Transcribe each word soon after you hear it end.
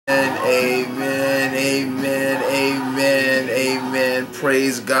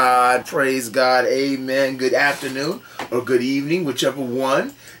Praise God. Praise God. Amen. Good afternoon or good evening, whichever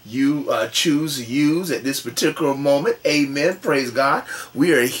one you choose to use at this particular moment. Amen. Praise God.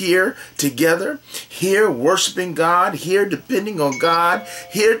 We are here together, here worshiping God, here depending on God,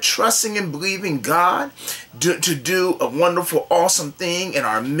 here trusting and believing God to do a wonderful, awesome thing in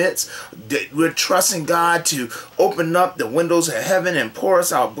our midst. We're trusting God to open up the windows of heaven and pour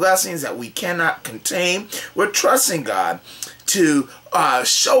us out blessings that we cannot contain. We're trusting God to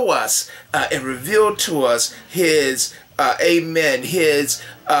show us and reveal to us His His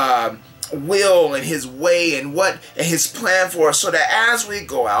will and His way and His plan for us, so that as we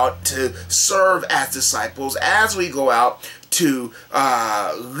go out to serve as disciples, as we go out to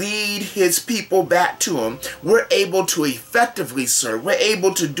lead His people back to Him, we're able to effectively serve. We're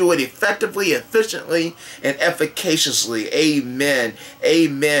able to do it effectively, efficiently, and efficaciously. Amen.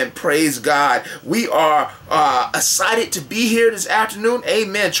 Amen. Praise God. We are excited to be here this afternoon.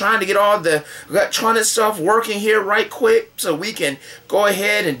 Amen. Trying to get all the electronic stuff working here right quick so we can go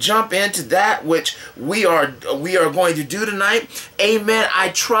ahead and jump into that which we are going to do tonight. Amen. I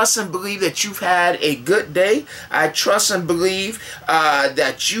trust and believe that you've had a good day. I trust and believe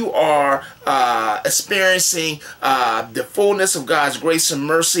that you are experiencing the fullness of God's grace and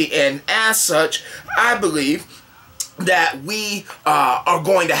mercy, and as such, I believe that we are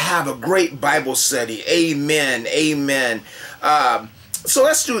going to have a great Bible study. Amen. Amen. So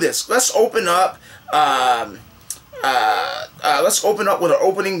let's do this. Let's open up. Let's open up with an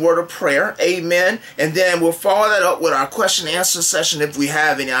opening word of prayer. Amen. And then we'll follow that up with our question and answer session if we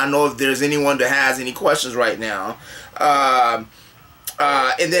have any. I don't know if there's anyone that has any questions right now. And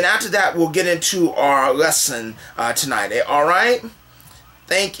then after that, we'll get into our lesson tonight. All right?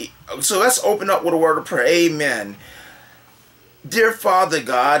 Thank you. So let's open up with a word of prayer. Amen. Dear Father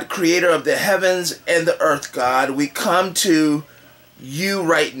God, creator of the heavens and the earth, God, we come to you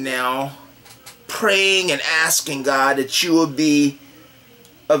right now, praying and asking, God, that you will be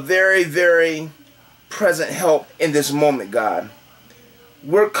a very, very present help in this moment, God.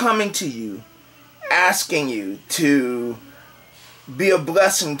 We're coming to you, asking you to be a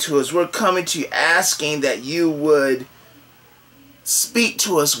blessing to us. We're coming to you asking that you would speak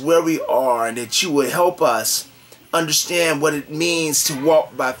to us where we are, and that you would help us understand what it means to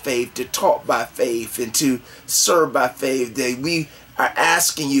walk by faith, to talk by faith, and to serve by faith. That we are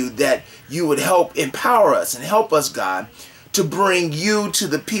asking you that you would help empower us and help us, God, to bring you to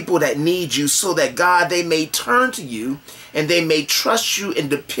the people that need you, so that, God, they may turn to you and they may trust you and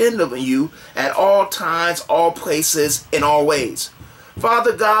depend on you at all times, all places, in all ways.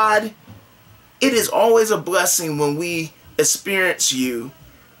 Father God, it is always a blessing when we experience you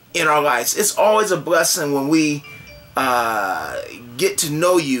in our lives. It's always a blessing when we get to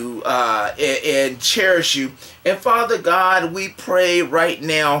know you and cherish you. And Father God, we pray right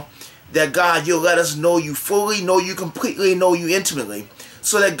now that, God, you'll let us know you fully, know you completely, know you intimately.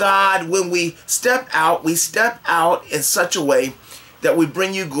 So that, God, when we step out in such a way that we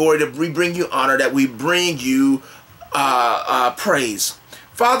bring you glory, that we bring you honor, that we bring you praise.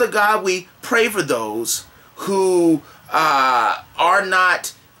 Father God, we pray for those who are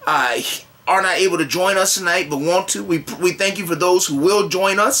not able to join us tonight but want to. We thank you for those who will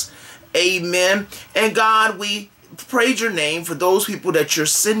join us. Amen. And God, we praise your name for those people that you're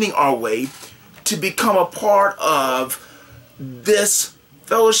sending our way to become a part of this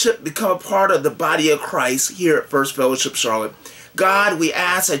fellowship, become a part of the body of Christ here at First Fellowship Charlotte. God, we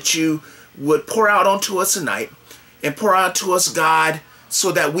ask that you would pour out onto us tonight, and pour out to us, God,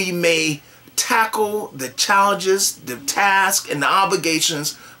 so that we may tackle the challenges, the tasks, and the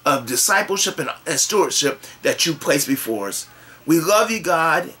obligations of discipleship and stewardship that you place before us. We love you,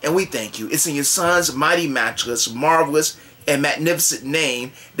 God, and we thank you. It's in your Son's mighty, matchless, marvelous, and magnificent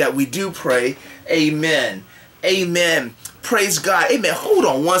name that we do pray. Amen. Amen. Praise God. Amen. Hold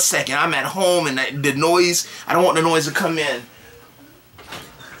on one second. I'm at home, and the noise, I don't want the noise to come in.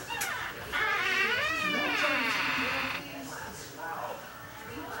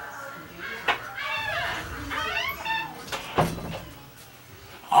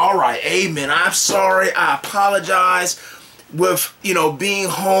 All right, amen. I'm sorry. I apologize with, being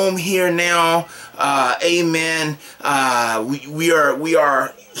home here now. Amen. We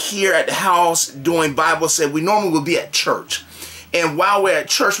are here at the house doing Bible study. We normally would be at church. And while we're at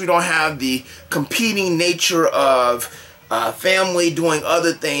church, we don't have the competing nature of family, doing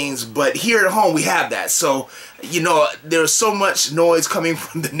other things. But here at home, we have that. So, you know, there's so much noise coming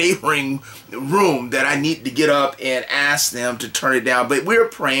from the neighboring room that I need to get up and ask them to turn it down. But we're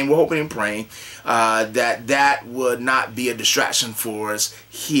praying, we're hoping and praying that would not be a distraction for us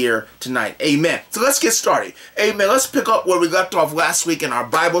here tonight. Amen. So let's get started. Amen. Let's pick up where we left off last week in our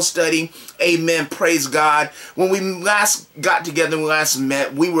Bible study. Amen. Praise God. When we last got together, we last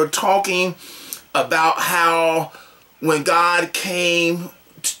met, we were talking about how when God came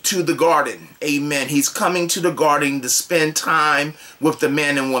to the garden, amen, he's coming to the garden to spend time with the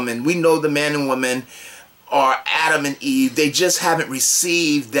man and woman. We know the man and woman are Adam and Eve. They just haven't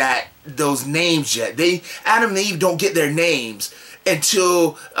received those names yet. Adam and Eve don't get their names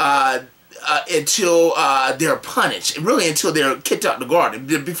until they're punished, really until they're kicked out the garden.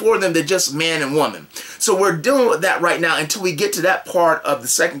 Before them, they're just man and woman. So we're dealing with that right now until we get to that part of the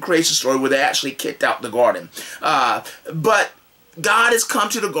second creation story where they actually kicked out the garden. But God has come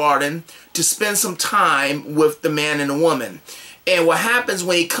to the garden to spend some time with the man and the woman. And what happens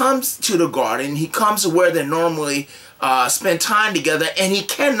when he comes to the garden, he comes to where they normally spend time together, and he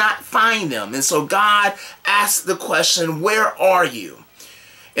cannot find them. And so God asks the question, where are you?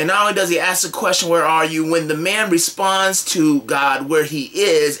 And not only does he ask the question, where are you, when the man responds to God where he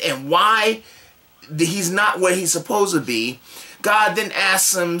is and why he's not where he's supposed to be, God then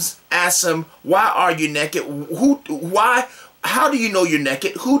asks him, why are you naked? How do you know you're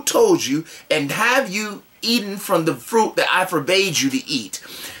naked? Who told you? And have you eaten from the fruit that I forbade you to eat?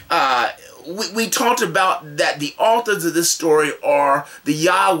 We talked about that the authors of this story are the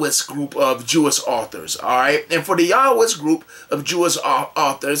Yahwist group of Jewish authors, all right? And for the Yahwist group of Jewish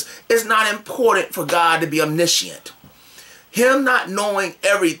authors, it's not important for God to be omniscient. Him not knowing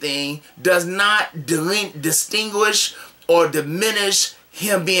everything does not distinguish or diminish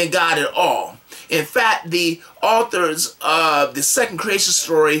him being God at all. In fact, the authors of the second creation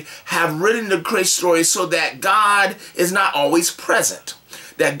story have written the creation story so that God is not always present.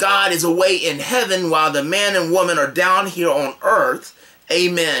 That God is away in heaven while the man and woman are down here on earth,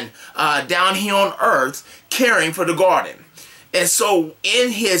 amen, down here on earth caring for the garden. And so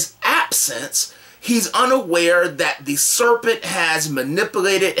in his absence, he's unaware that the serpent has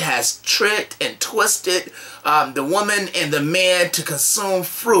manipulated, has tricked and twisted the woman and the man to consume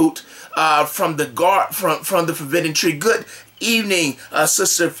fruit from the forbidden tree. Good evening,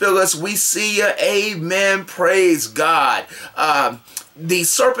 Sister Phyllis. We see you. Amen. Praise God. The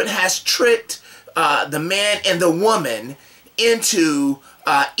serpent has tricked the man and the woman into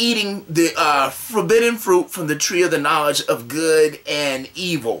eating the forbidden fruit from the tree of the knowledge of good and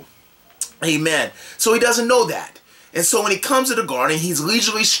evil. Amen. So he doesn't know that. And so when he comes to the garden, he's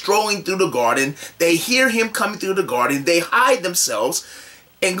leisurely strolling through the garden. They hear him coming through the garden. They hide themselves.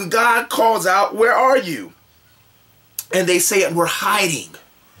 And God calls out, where are you? And they say, we're hiding.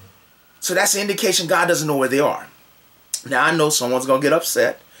 So that's an indication God doesn't know where they are. Now, I know someone's going to get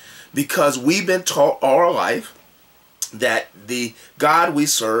upset because we've been taught all our life that the God we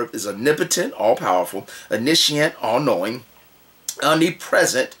serve is omnipotent, all-powerful, omniscient, all-knowing,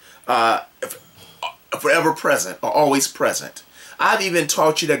 omnipresent, forever present, or always present. I've even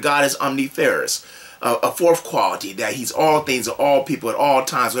taught you that God is omniferous, a fourth quality, that he's all things to all people at all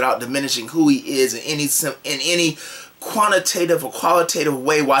times without diminishing who he is in any quantitative or qualitative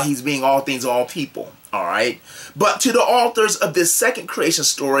way while he's being all things to all people. All right. But to the authors of this second creation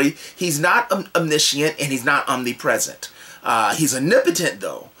story, he's not omniscient and he's not omnipresent. He's omnipotent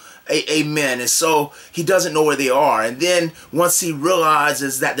though. Amen. And so he doesn't know where they are. And then once he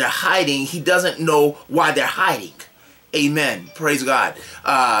realizes that they're hiding, he doesn't know why they're hiding. Amen. Praise God.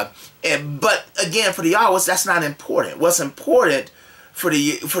 But again, for the Yahwist, that's not important. What's important for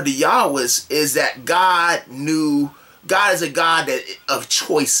the Yahwist is that God is a God of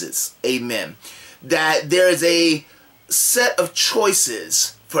choices. Amen. That there is a set of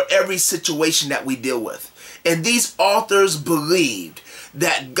choices for every situation that we deal with. And these authors believed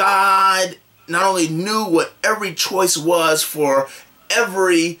that God not only knew what every choice was for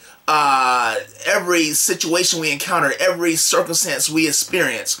every situation we encounter, every circumstance we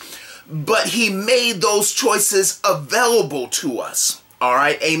experience, but he made those choices available to us. All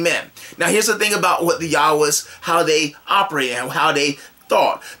right, amen. Now here's the thing about what the Yahwist, how they operate and how they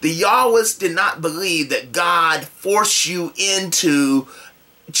thought. The Yahwist did not believe that God forced you into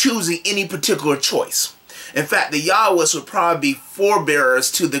choosing any particular choice. In fact, the Yahwist would probably be forebearers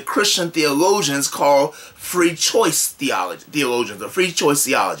to the Christian theologians called free choice theologians, or free choice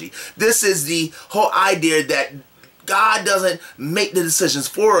theology. This is the whole idea that God doesn't make the decisions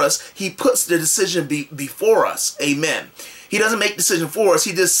for us. He puts the decision before us. Amen. He doesn't make decisions for us.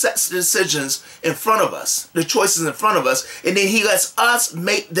 He just sets the decisions in front of us, the choices in front of us, and then he lets us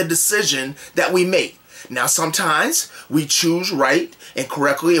make the decision that we make. Now, sometimes we choose right and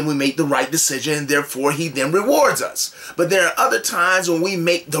correctly and we make the right decision, and therefore he then rewards us. But there are other times when we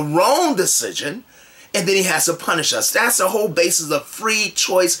make the wrong decision and then he has to punish us. That's the whole basis of free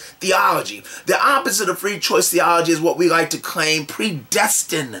choice theology. The opposite of free choice theology is what we like to claim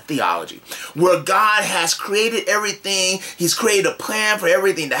predestined theology, where God has created everything. He's created a plan for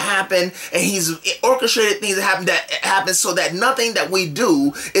everything to happen, and he's orchestrated things that happen so that nothing that we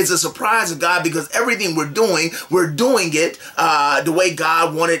do is a surprise to God, because everything we're doing it the way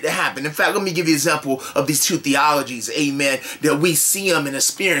God wanted it to happen. In fact, let me give you an example of these two theologies, amen, that we see them and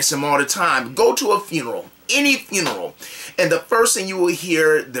experience them all the time. Go to a funeral, any funeral, and the first thing you will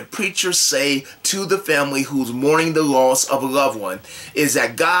hear the preacher say to the family who's mourning the loss of a loved one is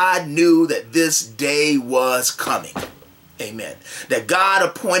that God knew that this day was coming. Amen. That God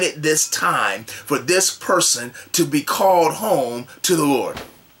appointed this time for this person to be called home to the Lord.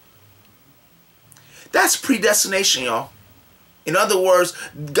 That's predestination, y'all. In other words,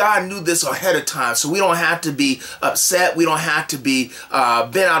 God knew this ahead of time, so we don't have to be upset. We don't have to be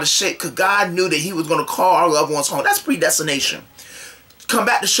bent out of shape, because God knew that he was going to call our loved ones home. That's predestination. Come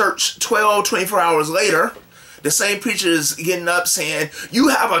back to church 12, 24 hours later, the same preacher is getting up saying, you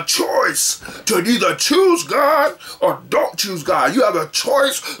have a choice to either choose God or don't choose God. You have a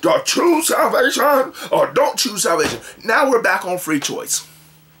choice to choose salvation or don't choose salvation. Now we're back on free choice.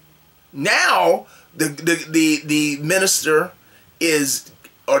 Now the minister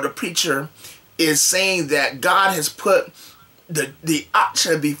or the preacher is saying that God has put the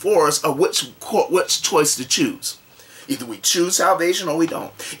option before us of which choice to choose. Either we choose salvation or we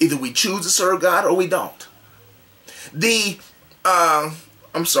don't. Either we choose to serve God or we don't. The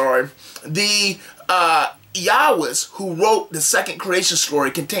Yahwehs who wrote the second creation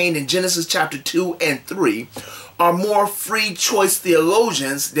story contained in Genesis chapter 2 and 3 are more free choice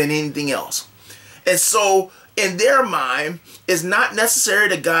theologians than anything else. And so in their mind, it's not necessary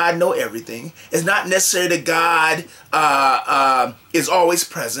that God know everything. It's not necessary that God is always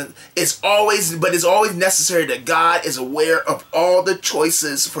present. But it's always necessary that God is aware of all the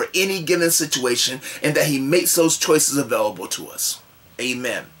choices for any given situation, and that he makes those choices available to us.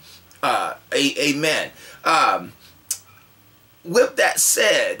 Amen. Amen. With that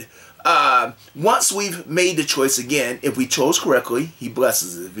said, once we've made the choice, again, if we chose correctly, he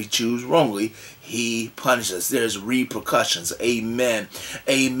blesses us. If we choose wrongly, he punishes us. There's repercussions. Amen.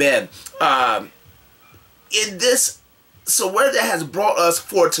 Amen. So where that has brought us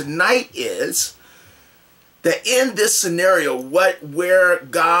for tonight is that in this scenario, where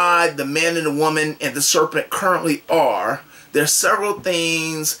God, the man and the woman, and the serpent currently are, there's several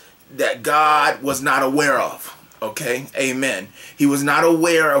things that God was not aware of. Okay, amen. He was not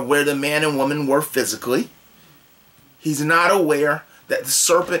aware of where the man and woman were physically. He's not aware that the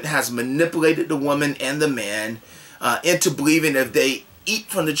serpent has manipulated the woman and the man into believing if they eat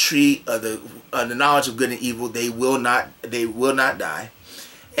from the tree of the knowledge of good and evil, they will not die.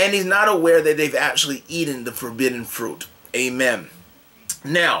 And he's not aware that they've actually eaten the forbidden fruit. Amen.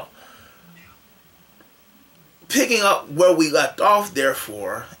 Now, picking up where we left off,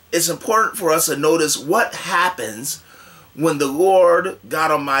 therefore, it's important for us to notice what happens when the Lord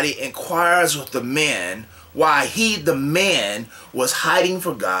God Almighty inquires with the man why he, the man, was hiding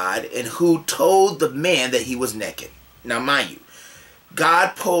from God, and who told the man that he was naked. Now, mind you,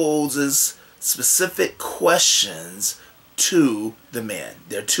 God poses specific questions to the man.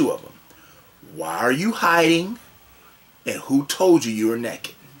 There are two of them. Why are you hiding? And who told you were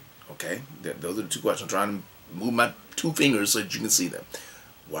naked? Okay, those are the two questions. I'm trying to move my two fingers so that you can see them.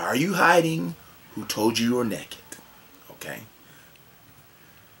 Why are you hiding? Who told you were naked? Okay.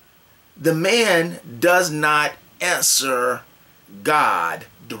 The man does not answer God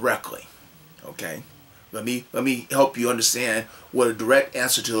directly. Okay. Let me help you understand what a direct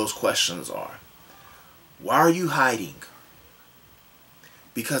answer to those questions are. Why are you hiding?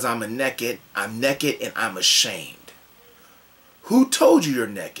 Because I'm naked and I'm ashamed. Who told you you're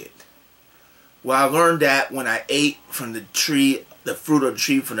naked? Well, I learned that when I ate from the tree, the fruit of the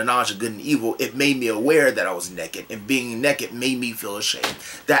tree from the knowledge of good and evil, it made me aware that I was naked, and being naked made me feel ashamed.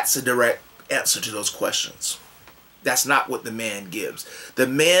 That's a direct answer to those questions. That's not what the man gives. The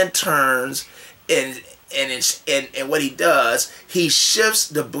man turns and what he does, he shifts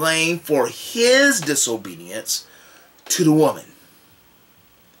the blame for his disobedience to the woman.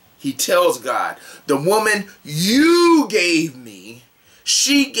 He tells God, the woman you gave me,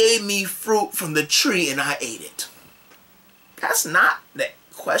 she gave me fruit from the tree and I ate it. That's not the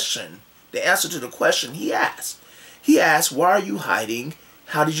question, the answer to the question he asked. He asked, why are you hiding?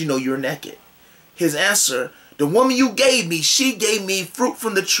 How did you know you're naked? His answer, the woman you gave me, she gave me fruit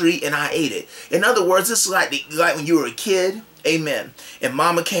from the tree and I ate it. In other words, it's like when you were a kid, amen, and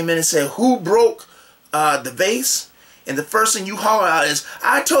mama came in and said, who broke the vase? And the first thing you holler out is,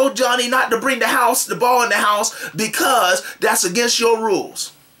 I told Johnny not to bring the ball in the house because that's against your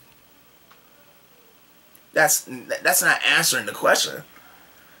rules. That's not answering the question.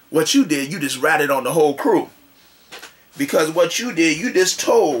 What you did, you just ratted on the whole crew. Because what you did, you just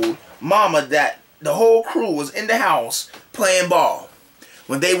told mama that the whole crew was in the house playing ball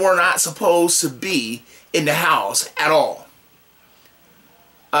when they were not supposed to be in the house at all.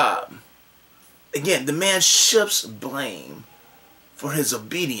 Again, the man shifts blame for his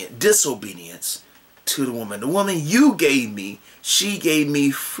disobedience to the woman. The woman you gave me, she gave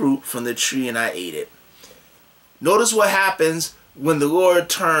me fruit from the tree and I ate it. Notice what happens when the Lord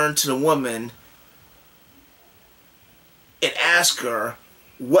turned to the woman and asked her,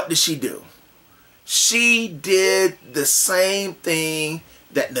 what did she do? She did the same thing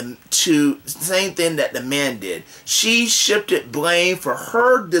that the man did. She shifted blame for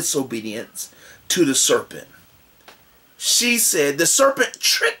her disobedience to the serpent. She said, the serpent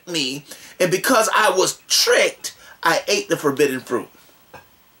tricked me, and because I was tricked, I ate the forbidden fruit.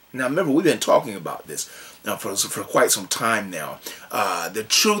 Now remember, we've been talking about this now for quite some time now. The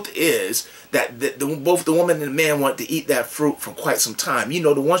truth is that both the woman and the man want to eat that fruit for quite some time. You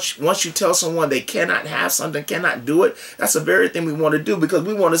know, once you tell someone they cannot have something, cannot do it, that's the very thing we want to do, because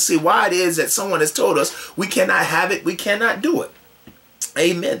we want to see why it is that someone has told us we cannot have it, we cannot do it.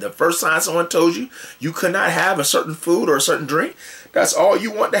 Amen. The first time someone told you you could not have a certain food or a certain drink, that's all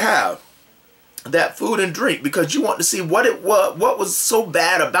you want to have. That food and drink, because you want to see what was so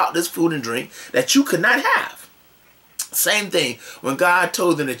bad about this food and drink that you could not have. Same thing when God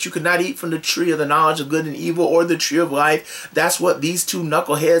told them that you could not eat from the tree of the knowledge of good and evil or the tree of life. That's what these two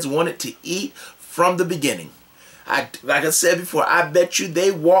knuckleheads wanted to eat from the beginning. Like I said before, I bet you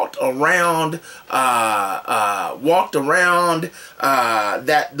they walked around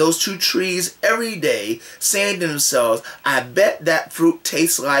those two trees every day, saying to themselves, I bet that fruit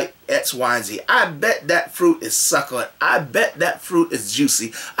tastes like X, Y, and Z. I bet that fruit is succulent. I bet that fruit is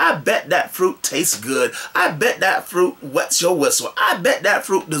juicy. I bet that fruit tastes good. I bet that fruit wets your whistle. I bet that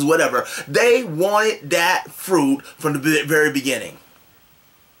fruit does whatever. They wanted that fruit from the very beginning.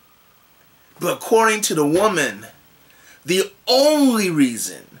 But according to the woman, the only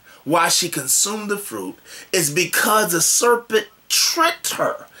reason why she consumed the fruit is because the serpent tricked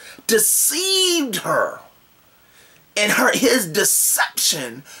her, deceived her, and his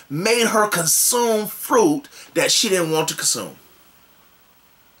deception made her consume fruit that she didn't want to consume.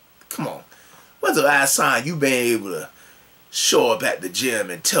 Come on. When's the last time you've been able to show up at the gym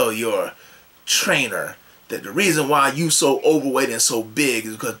and tell your trainer that the reason why you so overweight and so big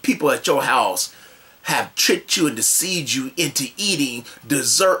is because people at your house have tricked you and deceived you into eating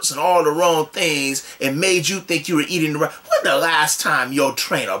desserts and all the wrong things and made you think you were eating the right? When the last time your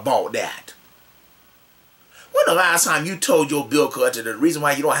trainer bought that? When the last time you told your bill collector the reason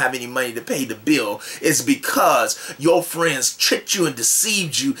why you don't have any money to pay the bill is because your friends tricked you and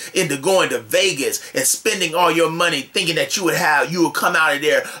deceived you into going to Vegas and spending all your money thinking that you would come out of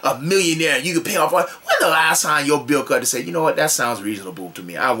there a millionaire and you could pay off all? When the last time your bill collector said, you know what, that sounds reasonable to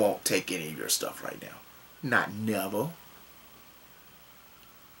me, I won't take any of your stuff right now? Not never.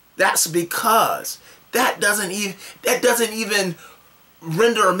 That's because that doesn't even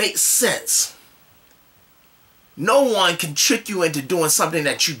render or make sense. No one can trick you into doing something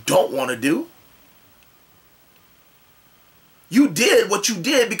that you don't want to do. You did what you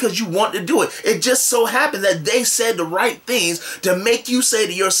did because you want to do it. It just so happened that they said the right things to make you say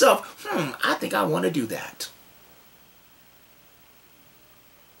to yourself, I think I want to do that.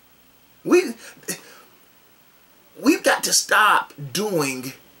 We've got to stop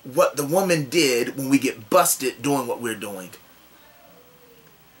doing what the woman did when we get busted doing what we're doing.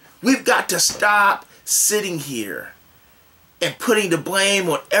 We've got to stop sitting here and putting the blame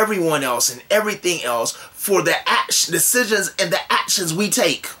on everyone else and everything else for the decisions and the actions we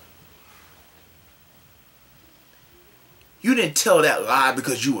take. You didn't tell that lie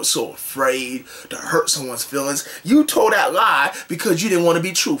because you were so afraid to hurt someone's feelings. You told that lie because you didn't want to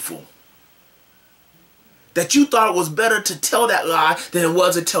be truthful. That you thought it was better to tell that lie than it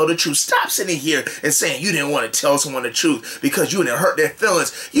was to tell the truth. Stop sitting here and saying you didn't want to tell someone the truth because you didn't hurt their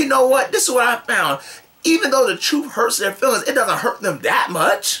feelings. You know what? This is what I found. Even though the truth hurts their feelings, it doesn't hurt them that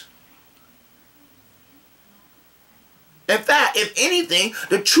much. In fact, if anything,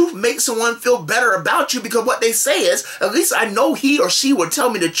 the truth makes someone feel better about you, because what they say is, at least I know he or she will tell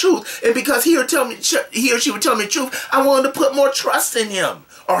me the truth. And because he or she would tell me the truth, I'm willing to put more trust in him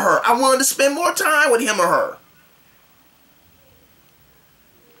or her. I'm willing to spend more time with him or her.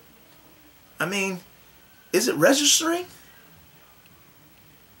 I mean, is it registering?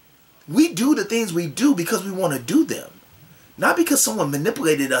 We do the things we do because we want to do them, not because someone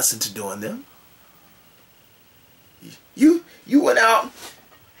manipulated us into doing them. You went out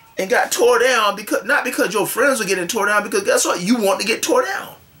and got tore down because not because your friends were getting tore down, because guess what? You want to get tore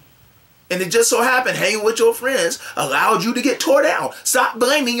down. And it just so happened hanging with your friends allowed you to get tore down. Stop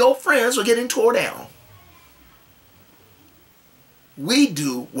blaming your friends for getting tore down. We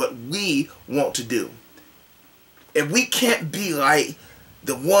do what we want to do. And we can't be like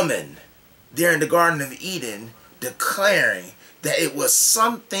the woman there in the Garden of Eden declaring that it was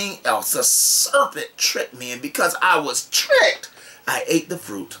something else. The serpent tricked me, and because I was tricked, I ate the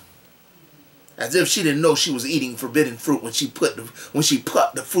fruit. As if she didn't know she was eating forbidden fruit when she plucked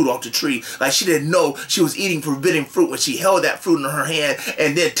the fruit off the tree. Like she didn't know she was eating forbidden fruit when she held that fruit in her hand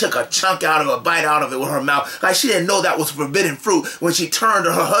and then took a chunk out of a bite out of it with her mouth. Like she didn't know that was forbidden fruit when she turned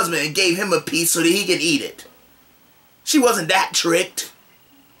to her husband and gave him a piece so that he could eat it. She wasn't that tricked.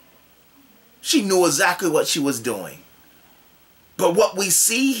 She knew exactly what she was doing. But what we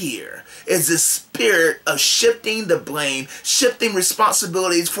see here is the spirit of shifting the blame, shifting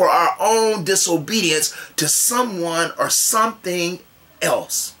responsibilities for our own disobedience to someone or something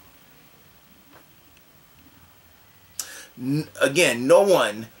else. Again, no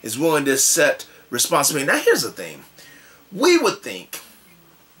one is willing to accept responsibility. Now, here's the thing. We would think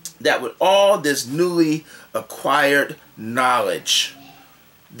that with all this newly acquired knowledge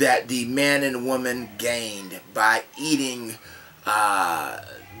that the man and woman gained by eating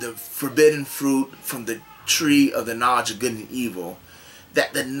the forbidden fruit from the tree of the knowledge of good and evil,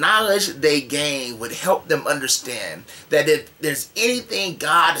 that the knowledge they gained would help them understand that if there's anything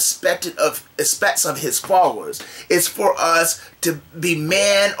God expects of his followers, it's for us to be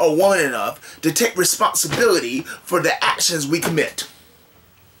man or woman enough to take responsibility for the actions we commit.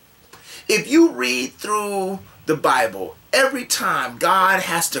 If you read through the Bible, every time God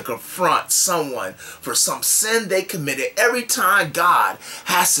has to confront someone for some sin they committed, every time God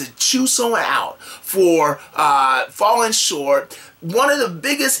has to chew someone out for falling short, one of the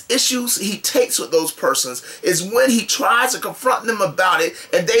biggest issues he takes with those persons is when he tries to confront them about it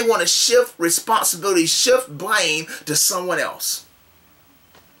and they want to shift responsibility, shift blame to someone else.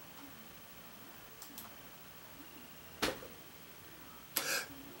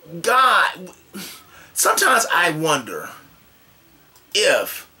 God, sometimes I wonder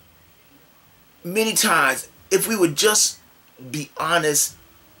if, many times, if we would just be honest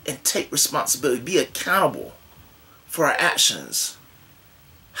and take responsibility, be accountable for our actions,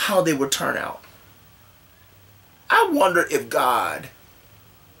 how they would turn out. I wonder if God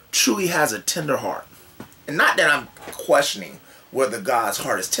truly has a tender heart. And not that I'm questioning whether God's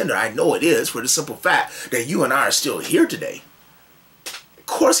heart is tender. I know it is, for the simple fact that you and I are still here today.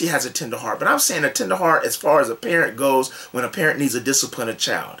 Of course he has a tender heart, but I'm saying a tender heart as far as a parent goes when a parent needs to discipline a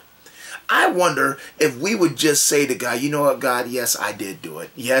child. I wonder if we would just say to God, you know what, God, yes, I did do it.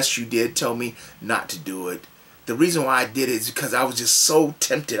 Yes, you did tell me not to do it. The reason why I did it is because I was just so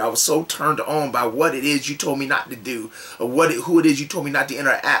tempted. I was so turned on by what it is you told me not to do, or who it is you told me not to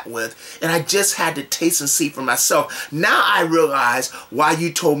interact with. And I just had to taste and see for myself. Now I realize why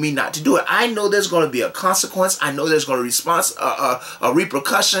you told me not to do it. I know there's going to be a consequence. I know there's going to be a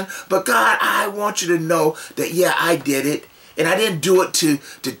repercussion. But God, I want you to know that, yeah, I did it. And I didn't do it to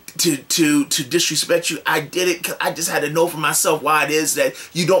disrespect you. I did it because I just had to know for myself why it is that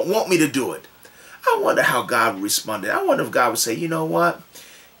you don't want me to do it. I wonder how God would respond. I wonder if God would say, you know what?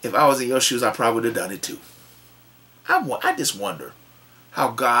 If I was in your shoes, I probably would have done it too. I just wonder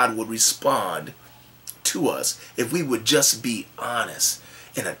how God would respond to us if we would just be honest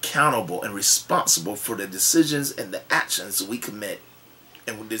and accountable and responsible for the decisions and the actions we commit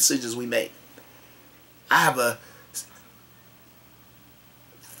and the decisions we make. I have a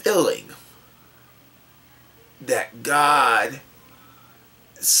feeling that God,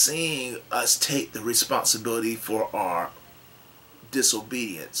 seeing us take the responsibility for our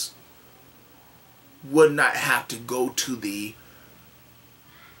disobedience, would not have to go to the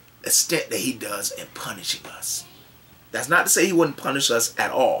extent that he does in punishing us. That's not to say he wouldn't punish us at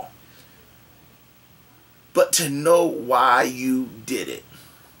all, but to know why you did it.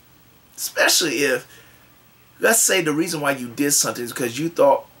 Especially if, let's say the reason why you did something is because you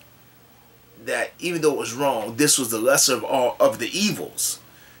thought that even though it was wrong, this was the lesser of all of the evils.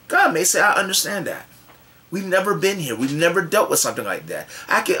 God may say, I understand that. We've never been here. We've never dealt with something like that.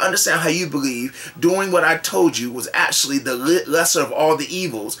 I can understand how you believe doing what I told you was actually the lesser of all the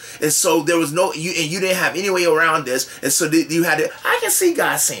evils. And so there was no, you didn't have any way around this. And so you had to, I can see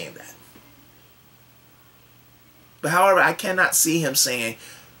God saying that. But however, I cannot see him saying,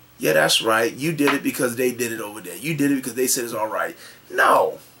 yeah, that's right. You did it because they did it over there. You did it because they said it's all right.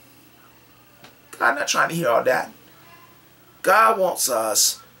 No. God not trying to hear all that. God wants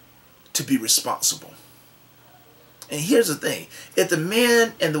us to be responsible. And here's the thing. If the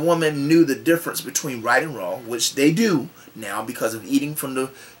man and the woman knew the difference between right and wrong, which they do now because of eating from the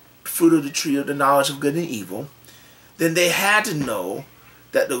fruit of the tree of the knowledge of good and evil, then they had to know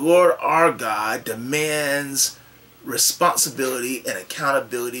that the Lord our God demands responsibility and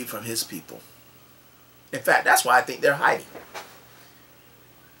accountability from his people. In fact, that's why I think they're hiding.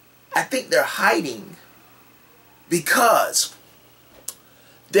 I think they're hiding because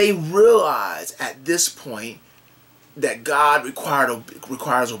they realize at this point that God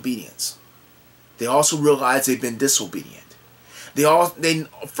requires obedience. They also realize they've been disobedient. They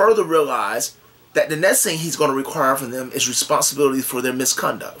further realize that the next thing he's going to require from them is responsibility for their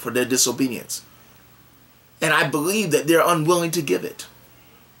misconduct, for their disobedience. And I believe that they're unwilling to give it.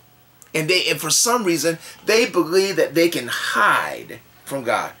 And for some reason, they believe that they can hide from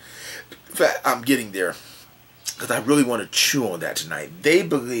God. In fact, I'm getting there because I really want to chew on that tonight. They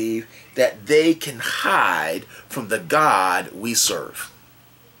believe that they can hide from the God we serve.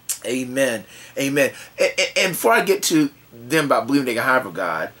 Amen. Amen. And before I get to them about believing they can hide from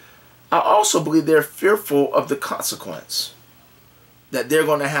God, I also believe they're fearful of the consequence that they're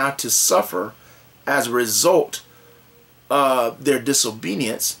going to have to suffer as a result of their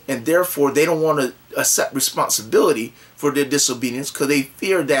disobedience, and therefore they don't want to accept responsibility for their disobedience because they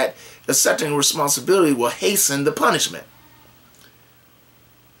fear that accepting responsibility will hasten the punishment.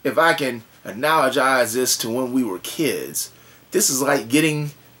 If I can analogize this to when we were kids, this is like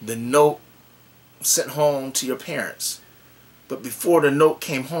getting the note sent home to your parents. But before the note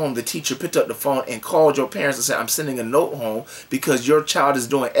came home, the teacher picked up the phone and called your parents and said, I'm sending a note home because your child is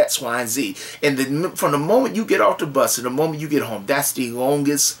doing X, Y, and Z. And from the moment you get off the bus to the moment you get home, that's the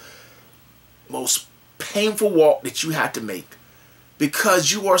longest, most painful walk that you have to make.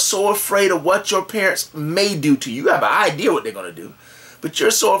 Because you are so afraid of what your parents may do to you. You have an idea what they're going to do. But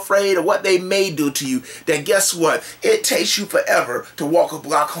you're so afraid of what they may do to you that guess what? It takes you forever to walk a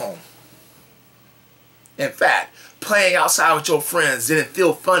block home. In fact, playing outside with your friends didn't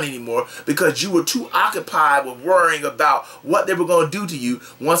feel fun anymore because you were too occupied with worrying about what they were going to do to you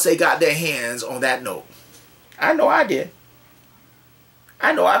once they got their hands on that note. I know I did.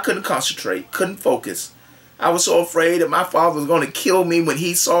 I know I couldn't concentrate, couldn't focus. I was so afraid that my father was going to kill me when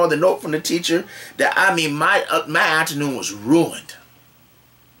he saw the note from the teacher that, I mean, my afternoon was ruined.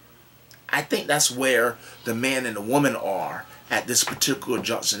 I think that's where the man and the woman are at this particular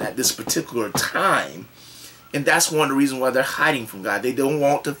junction, at this particular time. And that's one of the reasons why they're hiding from God. They don't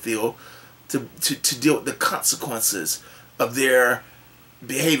want to feel, to deal with the consequences of their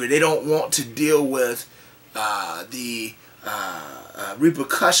behavior. They don't want to deal with the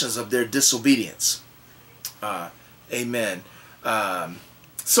repercussions of their disobedience. Amen.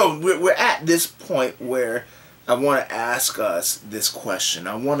 So we're at this point where I want to ask us this question.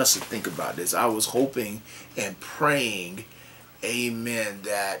 I want us to think about this. I was hoping and praying, amen,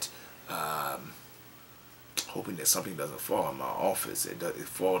 that hoping that something doesn't fall in my office. It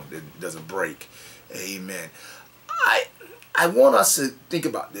doesn't break. Amen. I want us to think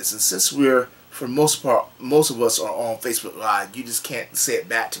about this, and since we're, for most part, most of us are on Facebook Live, you just can't say it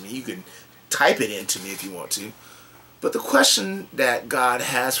back to me. You can type it into me if you want to. But the question that God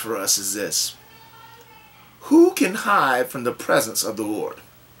has for us is this: who can hide from the presence of the Lord?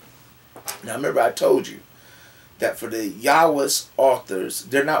 Now remember, I told you that for the Yahweh's authors,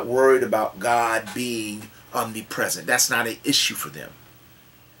 they're not worried about God being omnipresent. That's not an issue for them.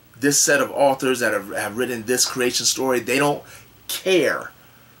 This set of authors that have written this creation story, they don't care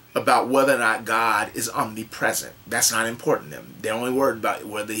about whether or not God is omnipresent. That's not important to them. They're only worried about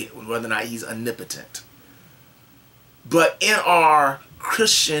whether or not he's omnipotent. But in our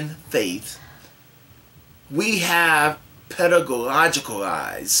Christian faith, we have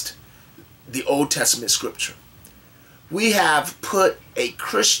pedagogicalized the Old Testament scripture. We have put a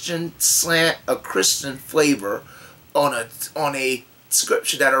Christian slant, a Christian flavor on a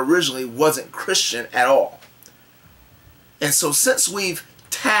scripture that originally wasn't Christian at all. And so since we've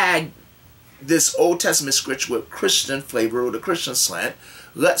tagged this Old Testament scripture with Christian flavor or the Christian slant,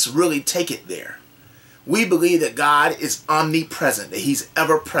 let's really take it there. We believe that God is omnipresent, that he's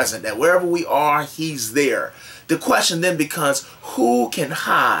ever present, that wherever we are, he's there. The question then becomes, who can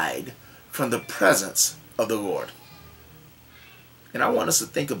hide from the presence of the Lord. And I want us to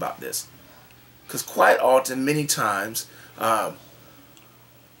think about this. Because quite often, many times, many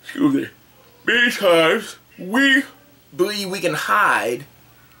times we believe we can hide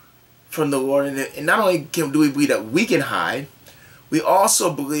from the Lord. And not only do we believe that we can hide, we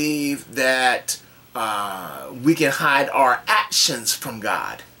also believe that we can hide our actions from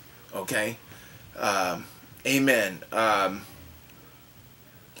God. Okay? Amen.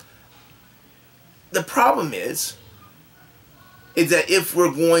 The problem is that if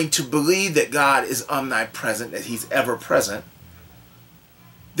we're going to believe that God is omnipresent, that He's ever present,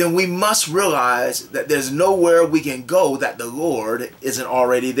 then we must realize that there's nowhere we can go that the Lord isn't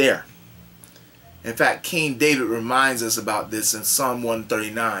already there. In fact, King David reminds us about this in Psalm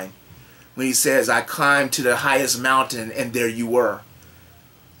 139 when he says, I climbed to the highest mountain and there you were.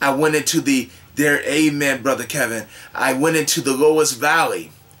 I went into amen, Brother Kevin, I went into the lowest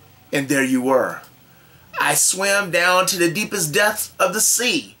valley and there you were. I swam down to the deepest depths of the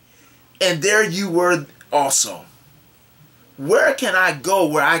sea and there you were also. Where can I go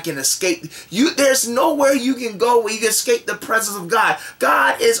where I can escape? There's nowhere you can go where you can escape the presence of God.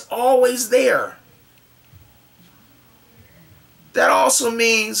 God is always there. That also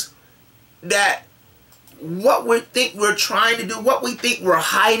means that what we think we're trying to do, what we think we're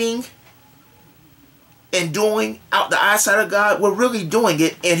hiding and doing out the eyesight of God, we're really doing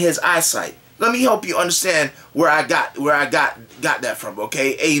it in His eyesight. Let me help you understand where I got that from,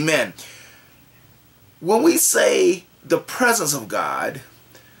 okay? Amen. When we say the presence of God,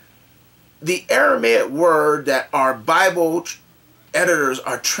 the Aramaic word that our Bible editors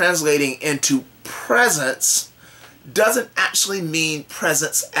are translating into presence doesn't actually mean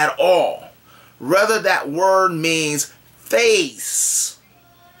presence at all. Rather, that word means face.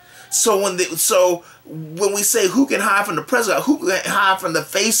 So when we say who can hide from the presence of God, who can hide from the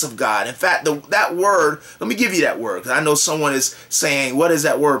face of God? In fact, that word, let me give you that word, because I know someone is saying, what is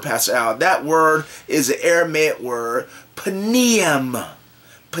that word, Pastor Al? That word is the Aramaic word paneim.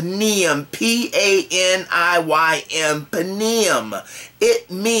 Paneim, P-A-N-I-Y-M, paneim. It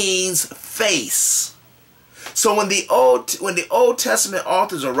means face. So when the Old Testament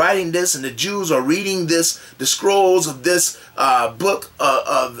authors are writing this and the Jews are reading this, the scrolls of this book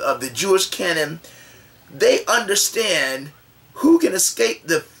of the Jewish canon, they understand who can escape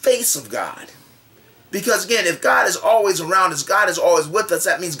the face of God. Because again, if God is always around us, God is always with us,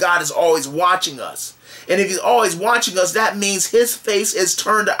 that means God is always watching us. And if He's always watching us, that means His face is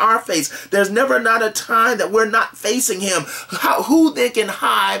turned to our face. There's never not a time that we're not facing Him. Who then can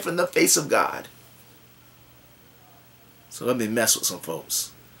hide from the face of God? So let me mess with some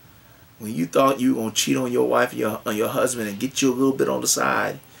folks. When you thought you were going to cheat on your wife, on your husband, and get you a little bit on the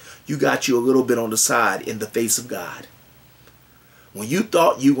side, you got you a little bit on the side in the face of God. When you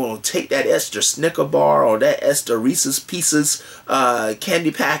thought you were going to take that extra Snicker bar or that extra Reese's Pieces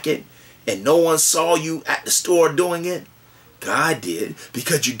candy packet and no one saw you at the store doing it, God did,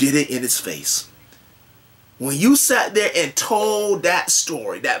 because you did it in His face. When you sat there and told that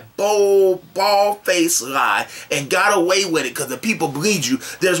story, that bold, bald-faced lie, and got away with it because the people believed you,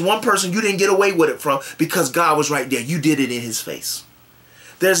 there's one person you didn't get away with it from because God was right there. You did it in His face.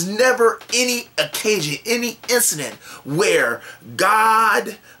 There's never any occasion, any incident where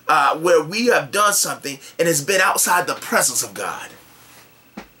God, where we have done something and it's been outside the presence of God.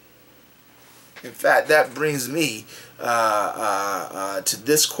 In fact, that brings me to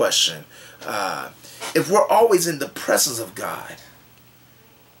this question. If we're always in the presence of God,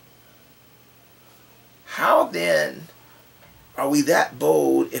 how then are we that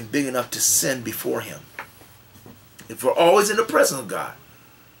bold and big enough to sin before Him? If we're always in the presence of God,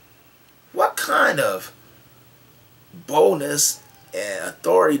 what kind of boldness and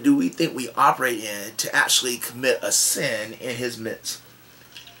authority do we think we operate in to actually commit a sin in His midst?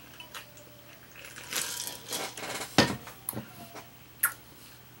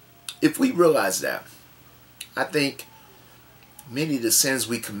 If we realize that, I think many of the sins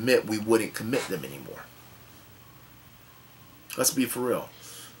we commit, we wouldn't commit them anymore. Let's be for real.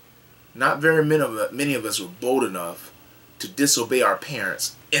 Not very many of us were bold enough to disobey our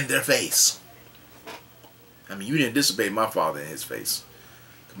parents in their face. I mean, you didn't disobey my father in his face.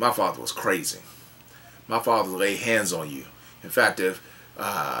 My father was crazy. My father laid hands on you. In fact, if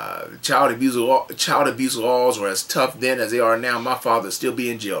child abuse laws were as tough then as they are now, my father would still be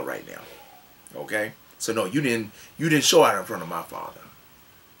in jail right now. Okay? So no, you didn't show out in front of my father.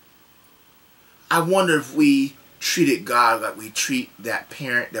 I wonder if we treated God like we treat that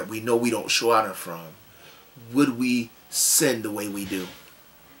parent that we know we don't show out in front of. Would we sin the way we do?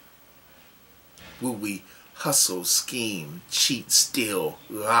 Would we hustle, scheme, cheat, steal,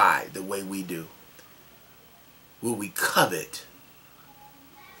 lie the way we do? will we covet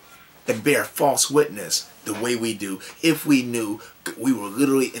and bear false witness the way we do if we knew we were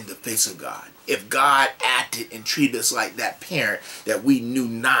literally in the face of God? If God acted and treated us like that parent that we knew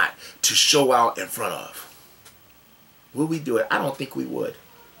not to show out in front of, would we do it? I don't think we would.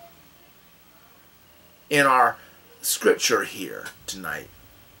 In our scripture here tonight,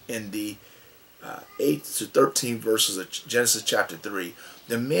 in the 8 to 13 verses of Genesis chapter 3,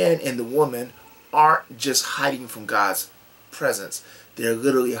 the man and the woman aren't just hiding from God's presence. They're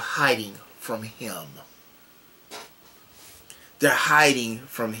literally hiding from Him. They're hiding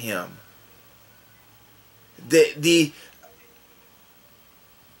from Him.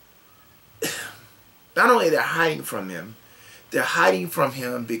 Not only they're hiding from Him, they're hiding from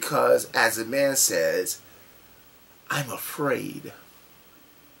Him because, as the man says, I'm afraid.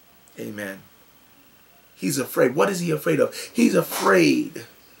 Amen. He's afraid. What is he afraid of? He's afraid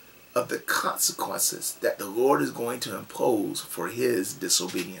of the consequences that the Lord is going to impose for his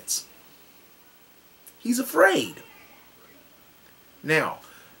disobedience. He's afraid. Now,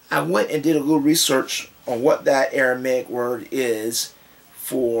 I went and did a little research on what that Aramaic word is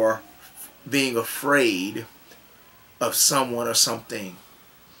for being afraid of someone or something.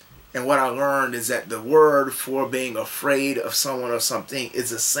 And what I learned is that the word for being afraid of someone or something is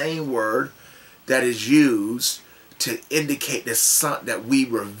the same word that is used to indicate that we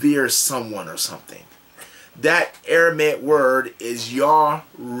revere someone or something. That Aramaic word is Yare.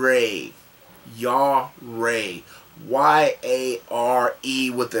 Yare. Y-A-R-E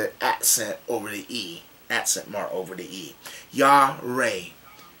with the accent over the E. Accent mark over the E. Yare.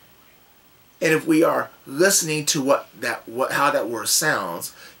 And if we are listening to how that word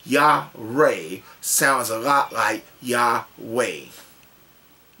sounds, Yahweh sounds a lot like Yahweh.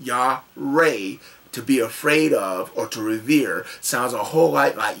 Yahweh, to be afraid of or to revere, sounds a whole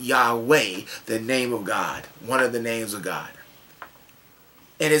lot like Yahweh, the name of God, one of the names of God.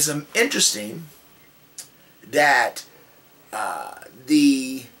 And it's interesting that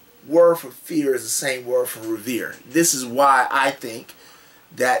the word for fear is the same word for revere. This is why I think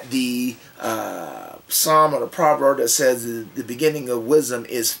that the psalm or the proverb that says the beginning of wisdom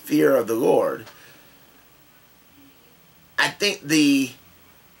is fear of the Lord, I think the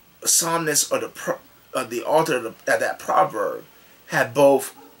psalmist or the author of that proverb had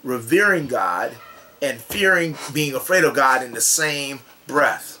both revering God and fearing, being afraid of God in the same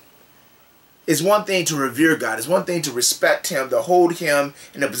breath. It's one thing to revere God. It's one thing to respect Him, to hold Him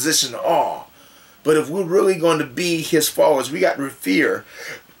in a position of awe. But if we're really going to be His followers, we got to fear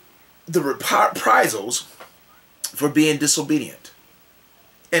the reprisals for being disobedient.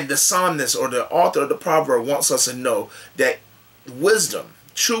 And the psalmist or the author of the proverb wants us to know that wisdom,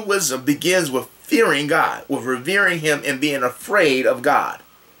 true wisdom, begins with fearing God, with revering Him and being afraid of God.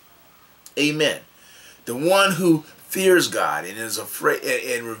 Amen. The one who fears God and is afraid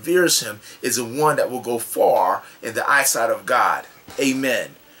and reveres Him is the one that will go far in the eyesight of God.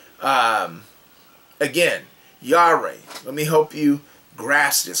 Amen. Again, Yahweh. Let me help you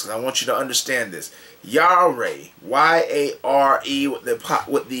grasp this, because I want you to understand this. Yahweh, Y-A-R-E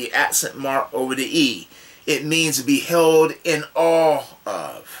with the accent mark over the E. It means to be held in awe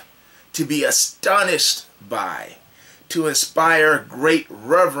of, to be astonished by, to inspire great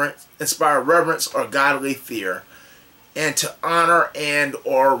reverence, or godly fear, and to honor and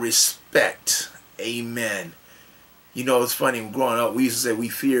or respect. Amen. You know, it's funny, growing up, we used to say we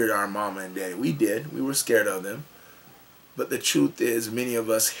feared our mama and daddy. We did. We were scared of them. But the truth is, many of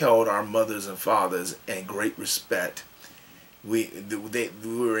us held our mothers and fathers in great respect. We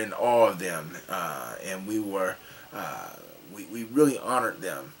were in awe of them, and we really honored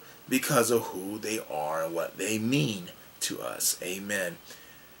them because of who they are and what they mean to us. Amen.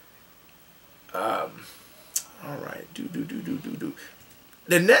 All right.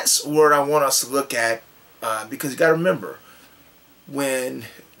 The next word I want us to look at, because you got to remember, when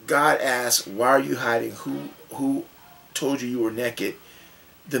God asked, "Why are you hiding? Who told you were naked?"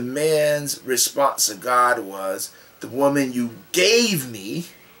 The man's response to God was, "The woman you gave me,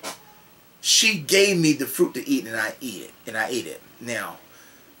 she gave me the fruit to eat, and I ate it." Now,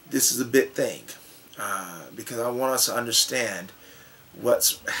 this is a big thing, because I want us to understand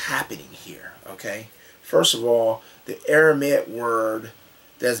what's happening here. Okay, first of all, the Aramaic word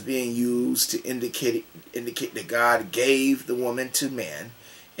that's being used to indicate that God gave the woman to man,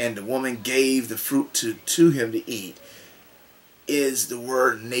 and the woman gave the fruit to him to eat, is the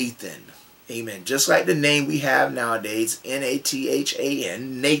word Nathan. Amen. Just like the name we have nowadays,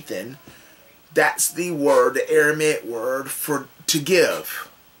 N-A-T-H-A-N, Nathan, that's the word, the Aramaic word for to give,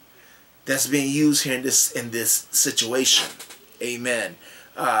 that's being used here in this situation. Amen.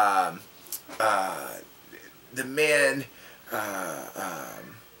 the man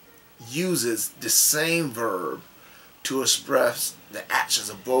uses the same verb to express the actions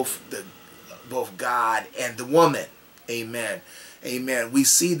of both God and the woman. Amen. Amen. We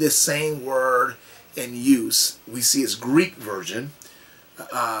see this same word in use. We see its Greek version,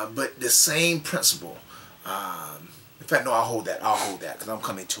 but the same principle. In fact, no, I'll hold that. I'll hold that because I'm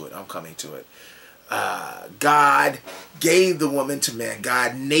coming to it. I'm coming to it. God gave the woman to man.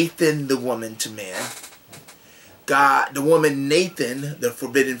 God Nathan the woman to man. God, the woman Nathan the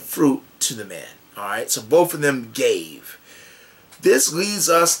forbidden fruit to the man. All right. So both of them gave. This leads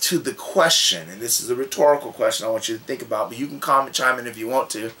us to the question, and this is a rhetorical question I want you to think about, but you can comment, chime in if you want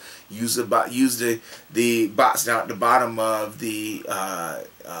to. Use the box down at the bottom of the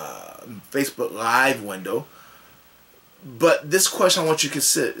Facebook Live window. But this question I want you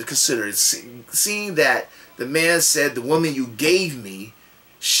to consider is, seeing that the man said, the woman you gave me,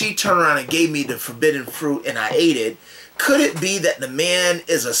 she turned around and gave me the forbidden fruit and I ate it. Could it be that the man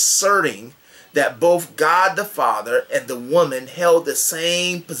is asserting that both God the Father and the woman held the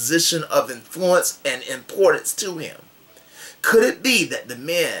same position of influence and importance to him? Could it be that the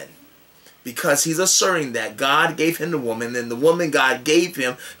man, because he's asserting that God gave him the woman and the woman God gave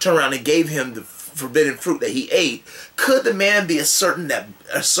him, turned around and gave him the forbidden fruit that he ate, could the man be asserting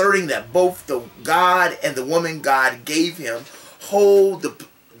that both the God and the woman God gave him hold the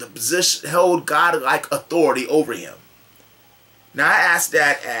position, held God-like authority over him? Now, I asked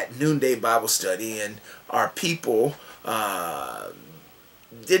that at Noonday Bible Study, and our people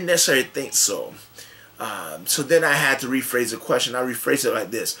didn't necessarily think so. So then I had to rephrase the question. I rephrased it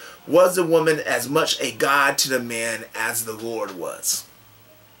like this: was the woman as much a God to the man as the Lord was?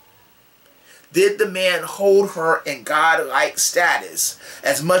 Did the man hold her in God-like status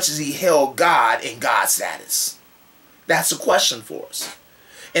as much as he held God in God status? That's the question for us.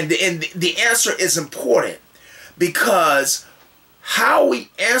 And the answer is important, because how we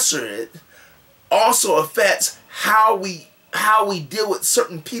answer it also affects how we deal with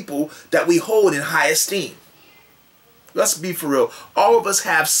certain people that we hold in high esteem. Let's be for real. All of us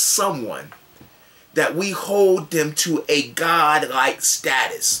have someone that we hold them to a God-like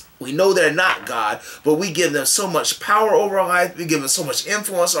status. We know they're not God, but we give them so much power over our life. We give them so much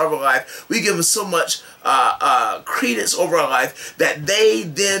influence over our life. We give them so much credence over our life that they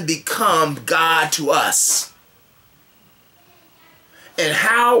then become God to us. And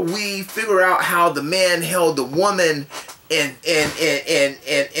how we figure out how the man held the woman in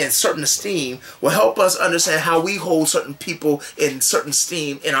certain esteem will help us understand how we hold certain people in certain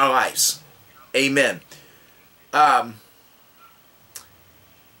esteem in our lives. Amen.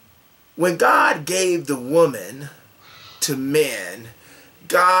 When God gave the woman to man,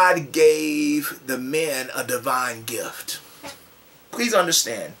 God gave the man a divine gift. Please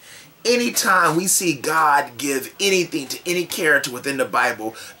understand, anytime we see God give anything to any character within the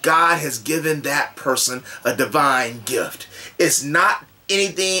Bible, God has given that person a divine gift. It's not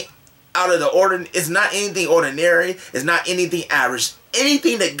anything out of the ordinary. It's not anything ordinary. It's not anything average.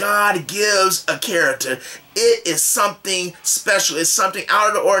 Anything that God gives a character, it is something special. It's something out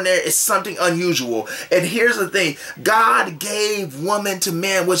of the ordinary. It's something unusual. And here's the thing. God gave woman to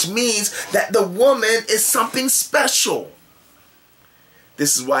man, which means that the woman is something special.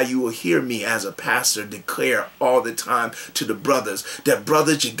 This is why you will hear me as a pastor declare all the time to the brothers that,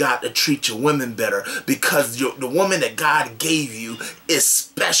 brothers, you got to treat your women better, because the woman that God gave you is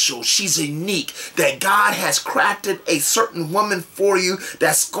special. She's unique. That God has crafted a certain woman for you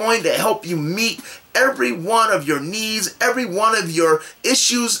that's going to help you meet every one of your needs, every one of your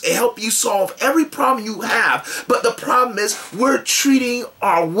issues, and help you solve every problem you have. But the problem is we're treating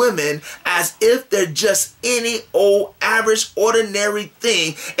our women as if they're just any old average ordinary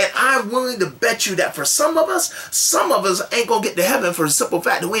thing. And I'm willing to bet you that for some of us ain't gonna get to heaven for the simple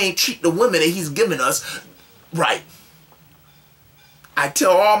fact that we ain't treat the women that he's given us right. I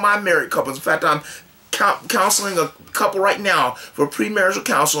tell all my married couples, in fact, I'm counseling a couple right now for premarital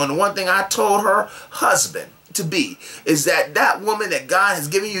counsel, and the one thing I told her husband to be is that woman that God has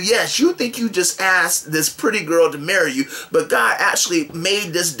given you, yes, you think you just asked this pretty girl to marry you, but God actually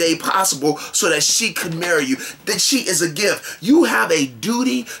made this day possible so that she could marry you. That she is a gift. You have a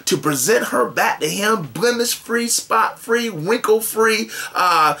duty to present her back to him, blemish-free, spot-free, wrinkle-free,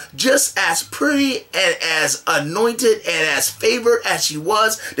 just as pretty and as anointed and as favored as she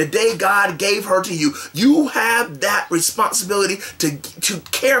was the day God gave her to you. You have that responsibility to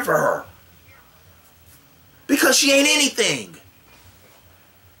care for her. Because she ain't anything.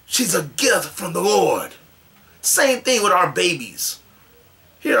 She's a gift from the Lord. Same thing with our babies.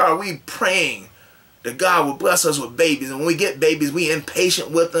 Here are we praying that God will bless us with babies. And when we get babies, we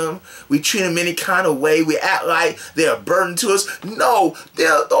impatient with them. We treat them any kind of way. We act like they're a burden to us. No,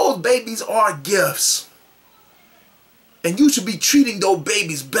 those babies are gifts. And you should be treating those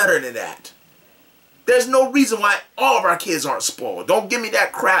babies better than that. There's no reason why all of our kids aren't spoiled. Don't give me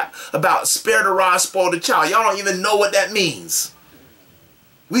that crap about spare the rod, spoil the child. Y'all don't even know what that means.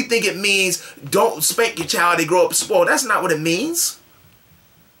 We think it means don't spank your child, they grow up spoiled. That's not what it means.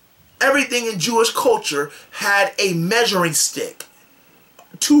 Everything in Jewish culture had a measuring stick.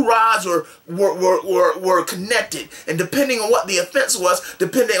 Two rods were connected, and depending on what the offense was,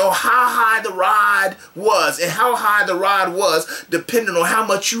 depending on how high the rod was, and how high the rod was, depending on how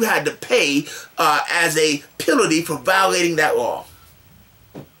much you had to pay as a penalty for violating that law.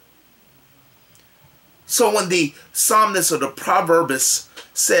 So when the psalmist or the proverbist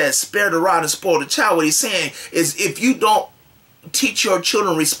says, spare the rod and spoil the child, what he's saying is if you don't teach your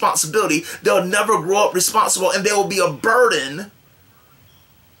children responsibility, they'll never grow up responsible, and they will be a burden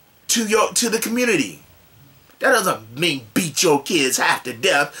to the community. That doesn't mean beat your kids half to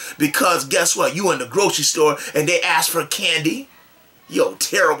death because guess what? You in the grocery store and they ask for candy. Yo,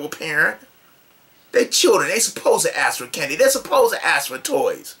 terrible parent. They children. They supposed to ask for candy. They're supposed to ask for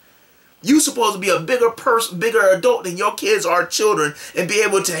toys. You supposed to be a bigger adult than your kids are children and be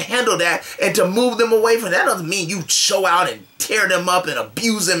able to handle that and to move them away from that. Doesn't mean you show out and tear them up and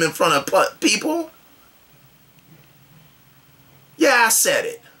abuse them in front of people. Yeah, I said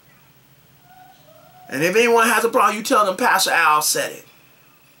it. And if anyone has a problem, you tell them Pastor Al said it.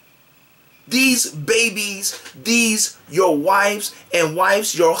 These babies, your wives,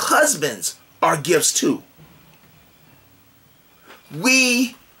 your husbands are gifts too.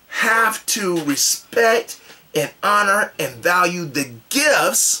 We have to respect and honor and value the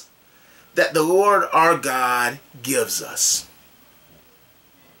gifts that the Lord our God gives us.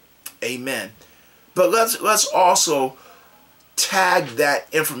 Amen. But let's also tag that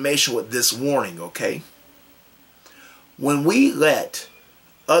information with this warning, okay? When we let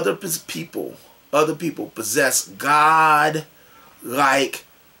other people possess God-like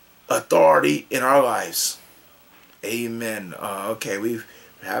authority in our lives, amen. Okay, we're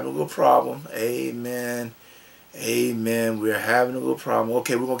having a little problem. Amen. Amen. We're having a little problem.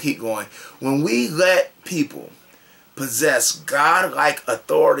 Okay, we're going to keep going. When we let people possess God-like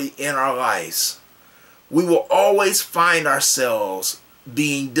authority in our lives, we will always find ourselves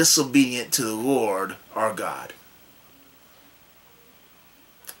being disobedient to the Lord our God.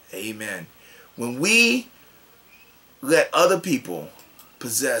 Amen. When we let other people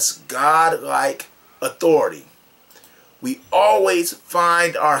possess God-like authority, we always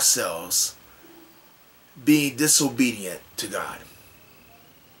find ourselves being disobedient to God.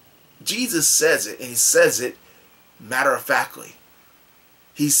 Jesus says it, and he says it matter-of-factly.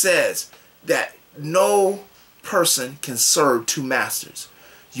 He says that no person can serve two masters.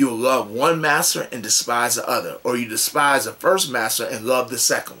 You'll love one master and despise the other, or you despise the first master and love the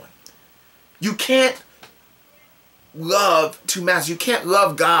second one. You can't love two masters. You can't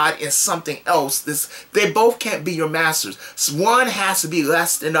love God and something else. They both can't be your masters. So one has to be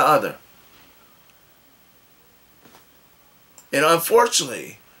less than the other. And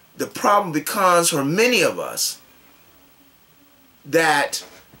unfortunately, the problem becomes for many of us that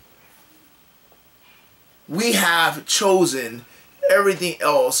we have chosen everything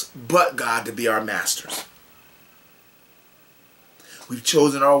else but God to be our masters. We've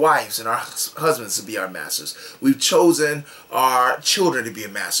chosen our wives and our husbands to be our masters. We've chosen our children to be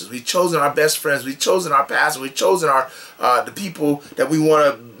our masters. We've chosen our best friends. We've chosen our pastors. We've chosen the people that we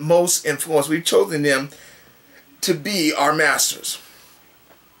want to most influence. We've chosen them to be our masters.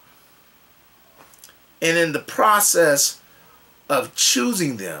 And in the process of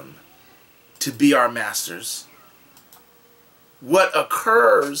choosing them to be our masters, what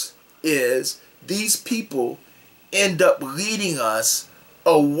occurs is these people end up leading us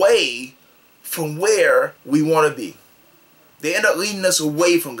away from where we want to be. They end up leading us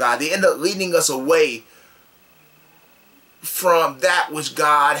away from God. They end up leading us away from that which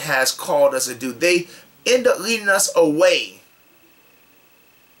God has called us to do. They end up leading us away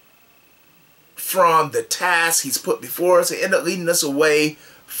from the task He's put before us. They end up leading us away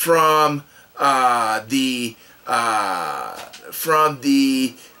from the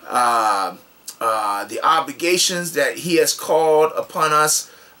obligations that He has called upon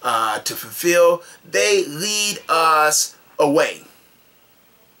us to fulfill. They lead us away.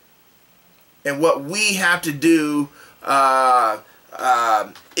 And what we have to do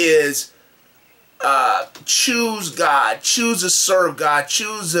is choose God, choose to serve God,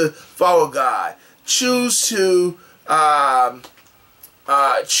 choose to follow God, choose to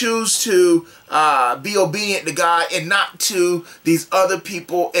choose to be obedient to God and not to these other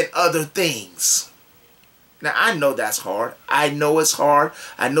people and other things. Now, I know that's hard. I know it's hard.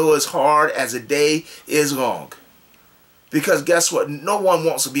 I know it's hard as the day is long. Because guess what? No one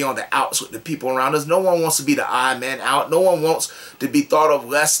wants to be on the outs with the people around us. No one wants to be the odd man out. No one wants to be thought of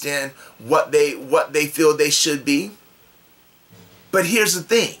less than what they feel they should be. But here's the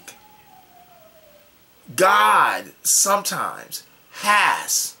thing. God sometimes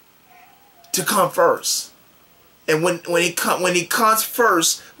has to come first. And when he comes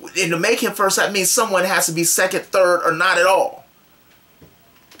first, and to make him first, that means someone has to be second, third, or not at all.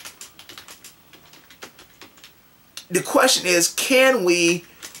 The question is, can we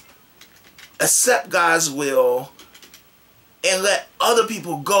accept God's will and let other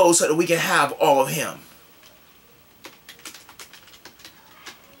people go so that we can have all of him?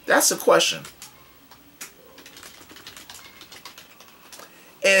 That's the question.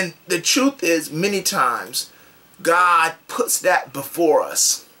 And the truth is, many times, God puts that before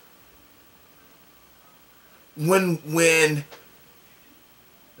us. When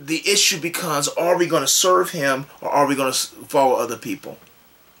the issue becomes, are we going to serve him or are we going to follow other people?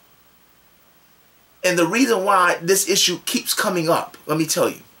 And the reason why this issue keeps coming up, let me tell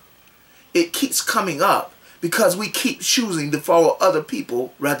you, it keeps coming up because we keep choosing to follow other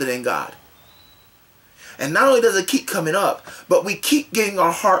people rather than God. And not only does it keep coming up, but we keep getting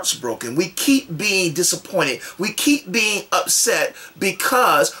our hearts broken. We keep being disappointed. We keep being upset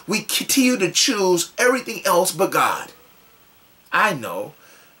because we continue to choose everything else but God. I know.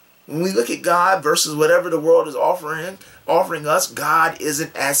 When we look at God versus whatever the world is offering us, God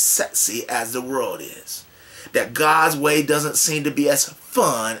isn't as sexy as the world is. That God's way doesn't seem to be as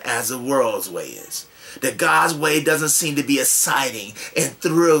fun as the world's way is. That God's way doesn't seem to be exciting and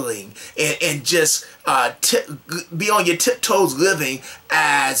thrilling and just be on your tiptoes living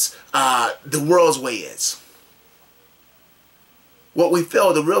as the world's way is. What we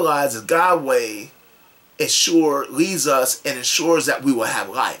fail to realize is God's way leads us and ensures that we will have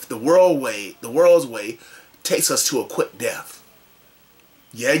life. The world's way takes us to a quick death.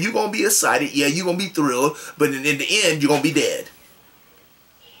 Yeah, you're going to be excited. Yeah, you're going to be thrilled. But in the end, you're going to be dead.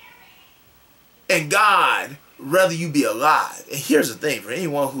 And God, rather you be alive. And here's the thing, for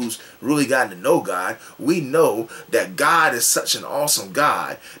anyone who's really gotten to know God, we know that God is such an awesome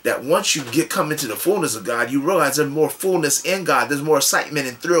God that once you come into the fullness of God, you realize there's more fullness in God. There's more excitement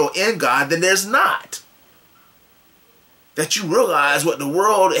and thrill in God than there's not. That you realize what the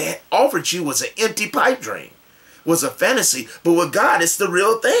world offered you was an empty pipe dream, was a fantasy. But with God, it's the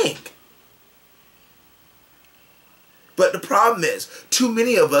real thing. But the problem is, too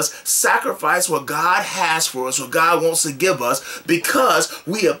many of us sacrifice what God has for us, what God wants to give us, because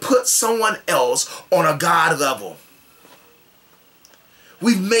we have put someone else on a God level.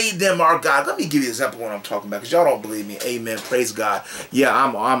 We've made them our God. Let me give you an example of what I'm talking about, because y'all don't believe me. Amen. Praise God. Yeah,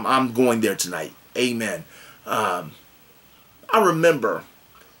 I'm going there tonight. Amen. I remember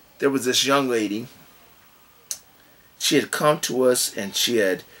there was this young lady. She had come to us and she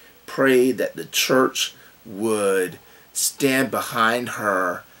had prayed that the church would stand behind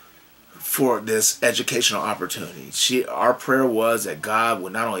her for this educational opportunity. Our prayer was that God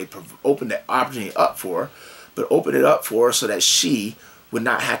would not only open the opportunity up for her, but open it up for her so that she would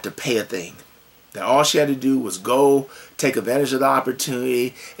not have to pay a thing. That all she had to do was go take advantage of the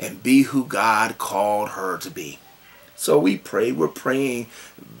opportunity and be who God called her to be. So we prayed. We're praying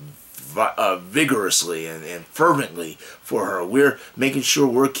vigorously and fervently for her. We're making sure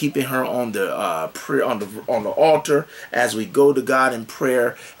we're keeping her on the prayer on the altar as we go to God in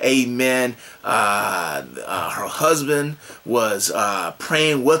prayer. Amen. Her husband was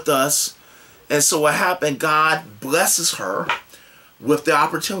praying with us, and so what happened? God blesses her with the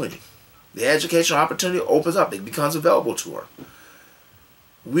opportunity. The educational opportunity opens up. It becomes available to her.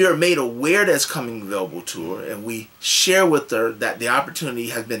 We are made aware that it's coming available to her, and we share with her that the opportunity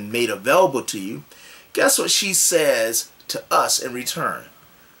has been made available to you. Guess what she says to us in return?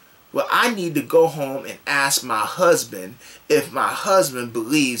 Well, I need to go home and ask my husband if my husband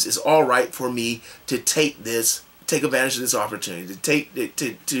believes it's all right for me to take advantage of this opportunity,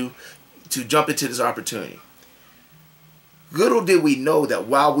 to jump into this opportunity. Little did we know that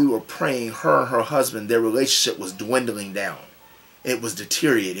while we were praying, her and her husband, their relationship was dwindling down. It was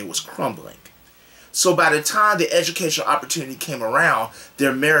deteriorating. It was crumbling. So by the time the educational opportunity came around,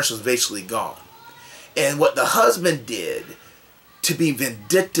 their marriage was basically gone. And what the husband did to be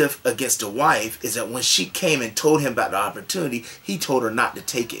vindictive against the wife is that when she came and told him about the opportunity, he told her not to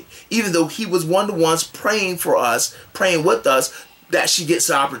take it. Even though he was one of the ones praying for us, praying with us, that she gets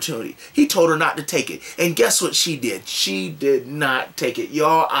the opportunity. He told her not to take it. And guess what she did? She did not take it.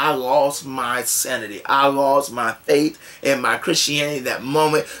 Y'all, I lost my sanity. I lost my faith and my Christianity in that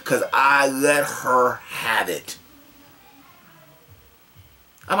moment because I let her have it.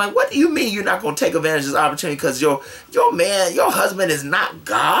 I'm like, what do you mean you're not going to take advantage of this opportunity because your man, your husband is not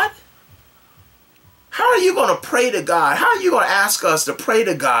God? How are you going to pray to God? How are you going to ask us to pray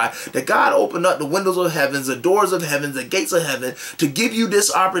to God, that God open up the windows of heavens, the doors of heaven, the gates of heaven to give you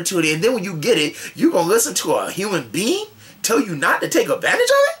this opportunity, and then when you get it, you're going to listen to a human being tell you not to take advantage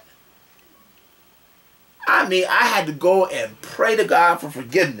of it? I mean, I had to go and pray to God for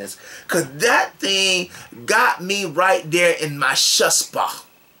forgiveness because that thing got me right there in my shuspa,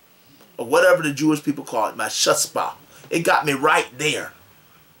 or whatever the Jewish people call it, my shuspa. It got me right there.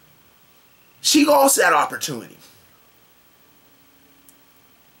 She lost that opportunity.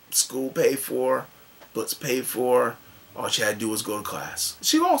 School paid for, books paid for, all she had to do was go to class.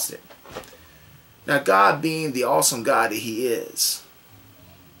 She lost it. Now, God being the awesome God that He is,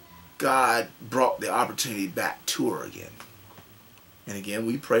 God brought the opportunity back to her again. And again,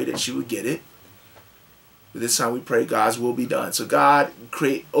 we prayed that she would get it. But this time we pray God's will be done. So God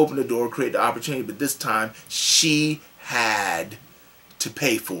opened the door, created the opportunity, but this time she had to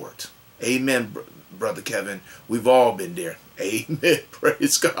pay for it. Amen, Brother Kevin. We've all been there. Amen.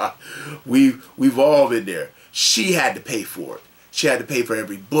 Praise God. We've all been there. She had to pay for it. She had to pay for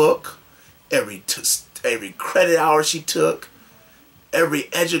every book, every credit hour she took, every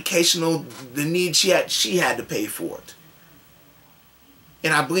educational the need she had to pay for it.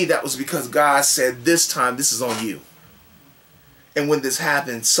 And I believe that was because God said, this time, this is on you. And when this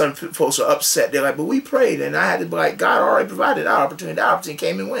happened, some folks are upset. They're like, but we prayed. And I had to be like, God already provided that opportunity. That opportunity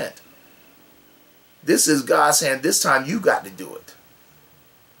came and went. This is God saying, this time you got to do it.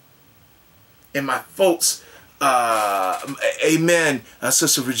 And my folks, amen,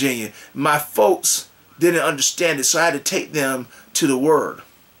 Sister Virginia, my folks didn't understand it, so I had to take them to the Word.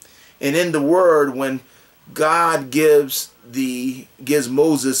 And in the Word, when God gives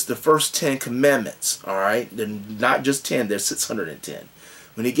Moses the first 10 commandments, all right? They're not just 10, there's 610.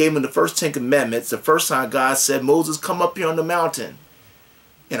 When He gave him the first 10 commandments, the first time God said, Moses, come up here on the mountain,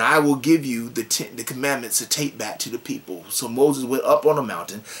 and I will give you the commandments to take back to the people. So Moses went up on the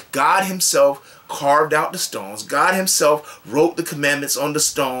mountain. God Himself carved out the stones. God Himself wrote the commandments on the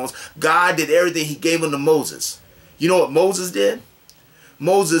stones. God did everything. He gave them to Moses. You know what Moses did?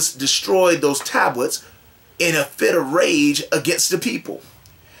 Moses destroyed those tablets in a fit of rage against the people.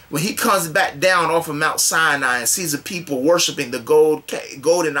 When he comes back down off of Mount Sinai and sees the people worshiping the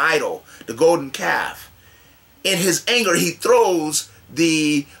golden idol, the golden calf, in his anger he throws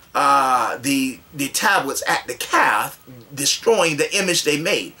the tablets at the calf, destroying the image they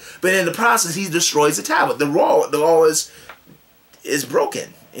made. But in the process, he destroys the tablet. The law is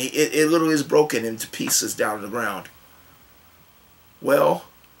broken. It literally is broken into pieces down to the ground. Well,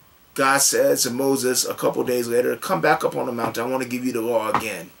 God says to Moses a couple days later, come back up on the mountain. I want to give you the law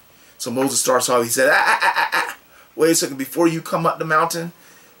again. So Moses starts off. He said, wait a second. Before you come up the mountain,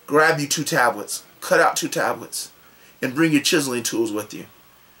 grab you 2 tablets. Cut out 2 tablets. And bring your chiseling tools with you.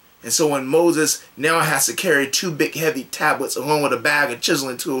 And so when Moses now has to carry 2 big heavy tablets along with a bag of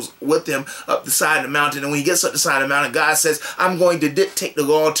chiseling tools with him up the side of the mountain, and when he gets up the side of the mountain, God says, I'm going to dictate the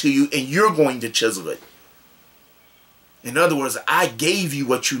law to you and you're going to chisel it. In other words, I gave you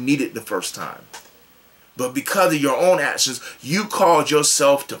what you needed the first time. But because of your own actions, you caused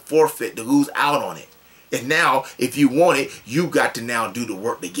yourself to forfeit, to lose out on it. And now, if you want it, you got to now do the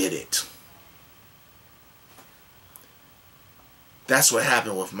work to get it. That's what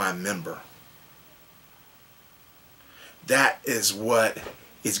happened with my member. That is what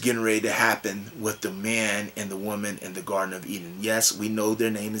is getting ready to happen with the man and the woman in the Garden of Eden. Yes, we know their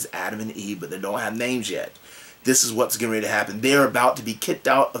name is Adam and Eve, but they don't have names yet. This is what's getting ready to happen. They're about to be kicked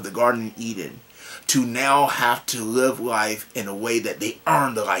out of the Garden of Eden to now have to live life in a way that they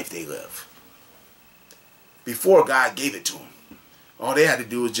earn the life they live. Before, God gave it to them. All they had to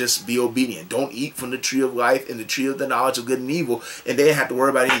do was just be obedient. Don't eat from the tree of life and the tree of the knowledge of good and evil. And they didn't have to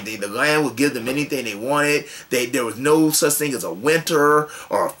worry about anything. The land would give them anything they wanted. There was no such thing as a winter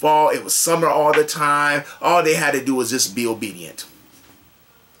or a fall. It was summer all the time. All they had to do was just be obedient.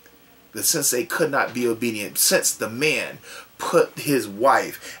 But since they could not be obedient, since the man put his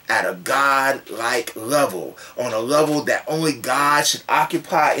wife at a God-like level, on a level that only God should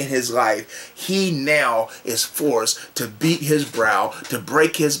occupy in his life, he now is forced to beat his brow, to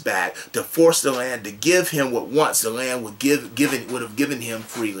break his back, to force the land to give him what once the land would have given him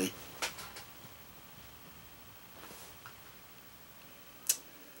freely.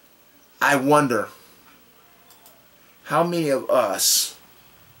 I wonder How many of us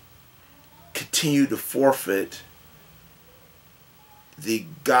continue to forfeit the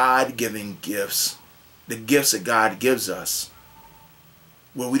God-given gifts, the gifts that God gives us,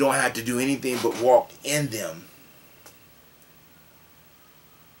 where we don't have to do anything but walk in them,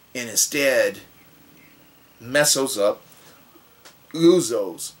 and instead mess those up, lose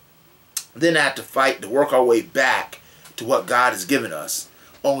those, then have to fight to work our way back to what God has given us,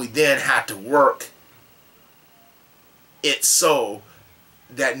 only then have to work it so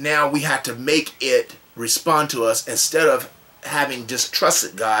that now we have to make it respond to us instead of having just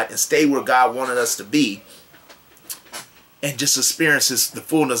trusted God and stay where God wanted us to be and just experience the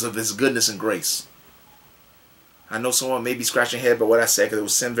fullness of His goodness and grace. I know someone may be scratching their head by what I said because it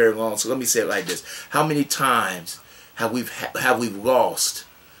was sin very long, so let me say it like this. How many times have we lost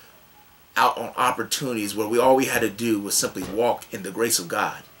out on opportunities where all we had to do was simply walk in the grace of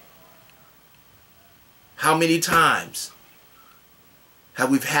God? How many times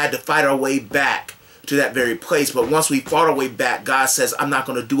have we had to fight our way back to that very place? But once we fought our way back, God says, I'm not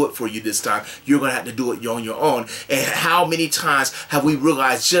going to do it for you this time. You're going to have to do it on your own. And how many times have we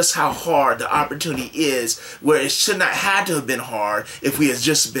realized just how hard the opportunity is, where it should not have to have been hard if we had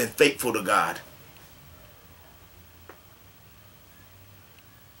just been faithful to God?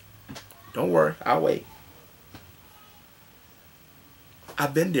 Don't worry, I'll wait.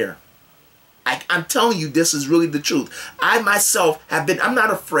 I've been there. I'm telling you, this is really the truth. I myself have been, I'm not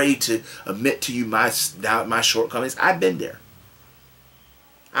afraid to admit to you my shortcomings. I've been there.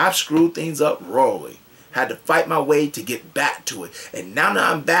 I've screwed things up royally. Had to fight my way to get back to it. And now that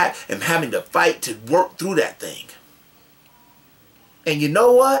I'm back, I'm having to fight to work through that thing. And you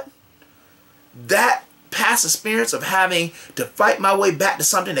know what? That past experience of having to fight my way back to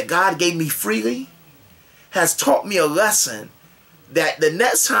something that God gave me freely has taught me a lesson that the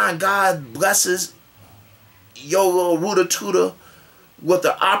next time God blesses your little rooter tooter with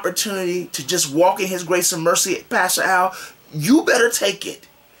the opportunity to just walk in His grace and mercy, Pastor Al, you better take it.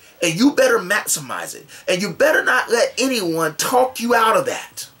 And you better maximize it. And you better not let anyone talk you out of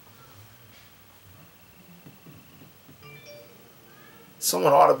that.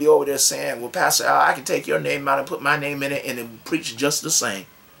 Someone ought to be over there saying, well, Pastor Al, I can take your name out and put my name in it and then preach just the same.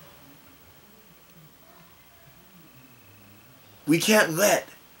 We can't let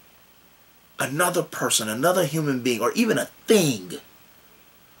another person, another human being, or even a thing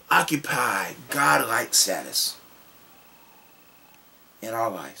occupy God-like status in our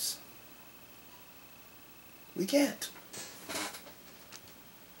lives. We can't.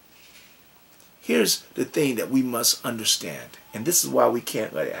 Here's the thing that we must understand, and this is why we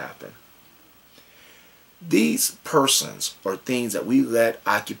can't let it happen. These persons or things that we let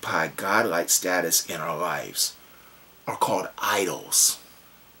occupy God-like status in our lives are called idols.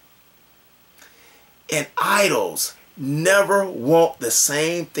 And idols never want the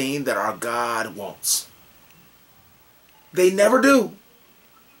same thing that our God wants. They never do.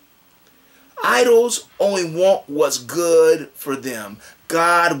 Idols only want what's good for them.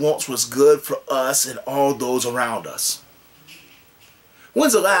 God wants what's good for us and all those around us.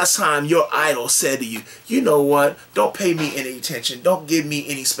 When's the last time your idol said to you, you know what, don't pay me any attention, don't give me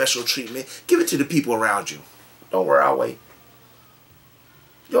any special treatment, give it to the people around you. Don't worry, I'll wait.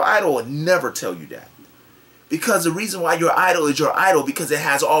 Your idol will never tell you that. Because the reason why your idol is your idol, because it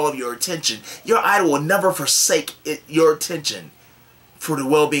has all of your attention. Your idol will never forsake your attention for the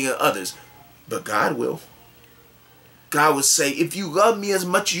well-being of others. But God will. God would say, if you love me as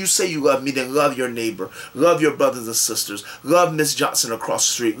much as you say you love me, then love your neighbor. Love your brothers and sisters. Love Miss Johnson across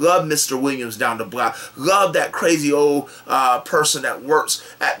the street. Love Mr. Williams down the block. Love that crazy old person that works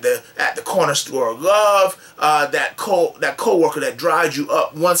at the corner store. Love that co-worker that drives you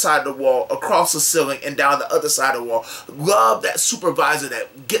up one side of the wall, across the ceiling, and down the other side of the wall. Love that supervisor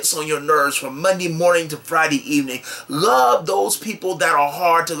that gets on your nerves from Monday morning to Friday evening. Love those people that are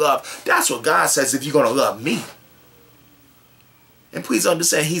hard to love. That's what God says if you're going to love me. And please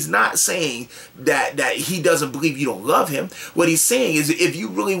understand, He's not saying that He doesn't believe you don't love Him. What He's saying is, if you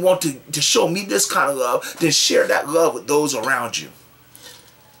really want to show me this kind of love, then share that love with those around you.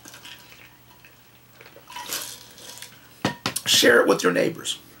 Share it with your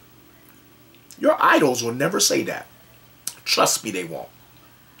neighbors. Your idols will never say that. Trust me, they won't.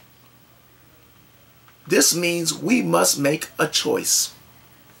 This means we must make a choice.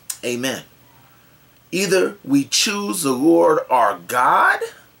 Amen. Either we choose the Lord our God,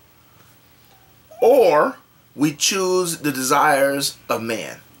 or we choose the desires of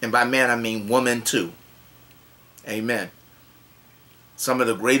man. And by man, I mean woman too. Amen. Some of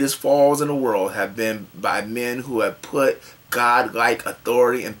the greatest falls in the world have been by men who have put God-like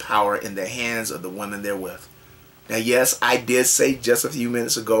authority and power in the hands of the women they're with. Now, yes, I did say just a few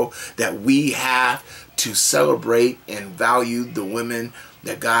minutes ago that we have to celebrate and value the women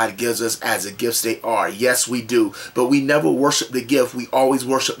that God gives us as the gifts they are. Yes, we do. But we never worship the gift. We always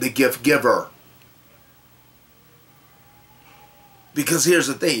worship the gift giver. Because here's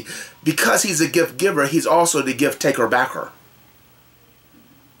the thing. Because he's a gift giver, he's also the gift taker backer.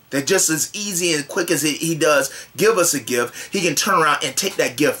 That just as easy and quick as he does give us a gift, he can turn around and take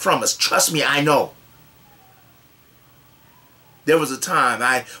that gift from us. Trust me, I know. There was a time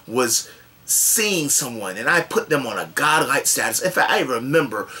I was seeing someone and I put them on a godlike status. In fact, I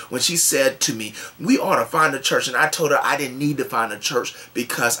remember when she said to me, we ought to find a church. And I told her I didn't need to find a church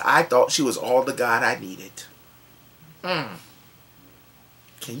because I thought she was all the God I needed.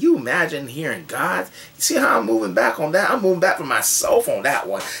 Can you imagine hearing God? You see how I'm moving back on that? I'm moving back for myself on that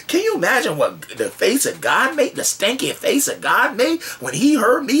one. Can you imagine what the face of God made, the stinky face of God made when he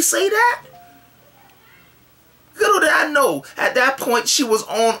heard me say that? Little did I know, at that point she was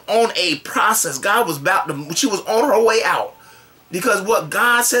on a process. God was about to, she was on her way out. Because what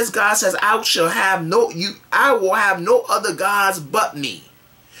God says, I will have no other gods but me.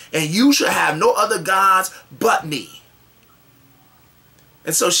 And you shall have no other gods but me.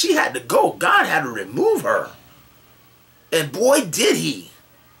 And so she had to go. God had to remove her. And boy, did he.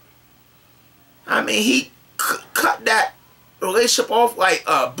 I mean, he cut that relationship off like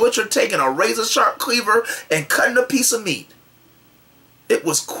a butcher taking a razor sharp cleaver and cutting a piece of meat. It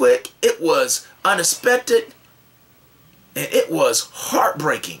was quick. It was unexpected. And it was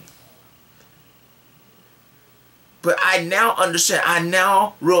heartbreaking. But I now understand. I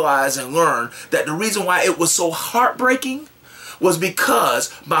now realize and learn that the reason why it was so heartbreaking was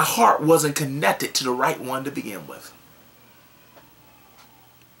because my heart wasn't connected to the right one to begin with.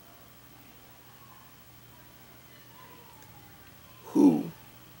 Who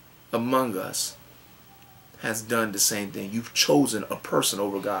among us has done the same thing? You've chosen a person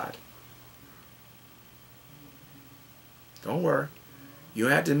over God. Don't worry. You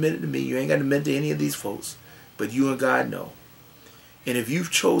don't have to admit it to me. You ain't got to admit it to any of these folks. But you and God know. And if you've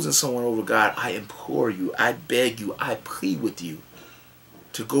chosen someone over God, I implore you, I beg you, I plead with you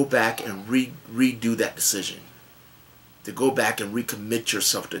to go back and redo that decision. To go back and recommit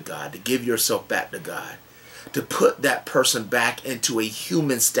yourself to God. To give yourself back to God. To put that person back into a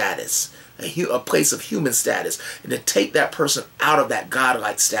human status. A place of human status. And to take that person out of that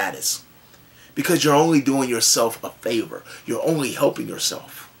godlike status. Because you're only doing yourself a favor. You're only helping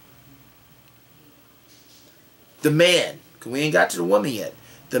yourself. The man, because we ain't got to the woman yet.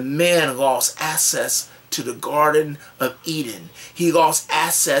 The man lost access to the Garden of Eden. He lost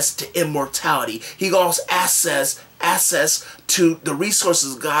access to immortality. He lost access to the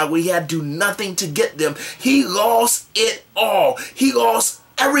resources of God where he had to do nothing to get them. He lost it all. He lost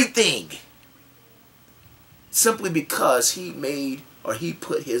everything. Simply because he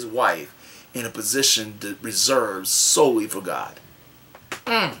put his wife in a position that reserved solely for God.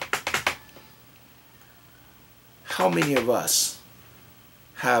 How many of us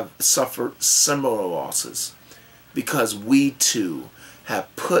have suffered similar losses because we too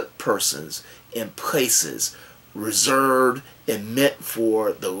have put persons in places reserved and meant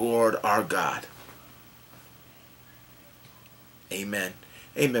for the Lord our God? Amen.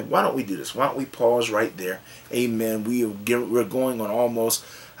 Amen. Why don't we do this? Why don't we pause right there? Amen. We're going on almost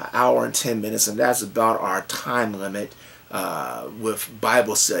an hour and 10 minutes, and that's about our time limit with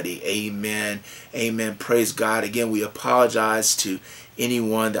Bible study. Amen. Amen. Praise God. Again, we apologize to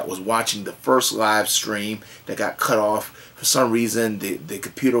anyone that was watching the first live stream that got cut off. For some reason, the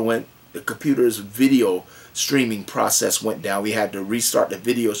computer's video streaming process went down. We had to restart the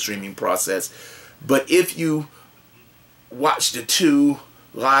video streaming process. But if you watch the two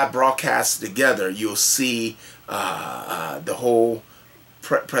live broadcasts together, you'll see the whole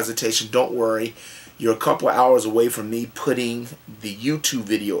presentation. Don't worry. You're a couple hours away from me putting the YouTube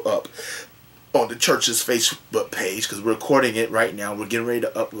video up on the church's Facebook page, because we're recording it right now. We're getting ready to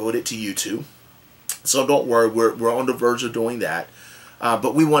upload it to YouTube. So don't worry, we're on the verge of doing that.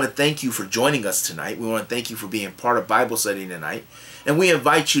 But we want to thank you for joining us tonight. We want to thank you for being part of Bible study tonight. And we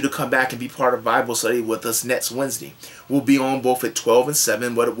invite you to come back and be part of Bible study with us next Wednesday. We'll be on both at 12 and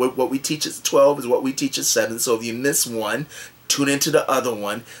 7. What we teach at 12 is what we teach at 7. So if you miss one, tune into the other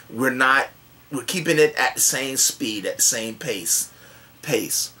one. We're keeping it at the same speed, at the same pace.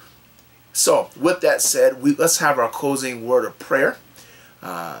 So with that said, let's have our closing word of prayer.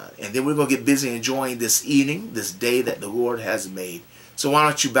 And then we're going to get busy enjoying this evening, this day that the Lord has made. So why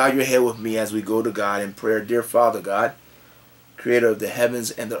don't you bow your head with me as we go to God in prayer. Dear Father God, Creator of the heavens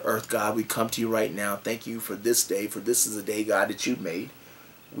and the earth, God, we come to you right now. Thank you for this day, for this is a day, God, that you've made.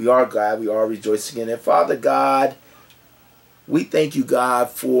 We are glad. We are rejoicing in it. Father God, we thank you, God,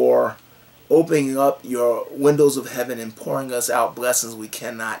 for opening up your windows of heaven and pouring us out blessings we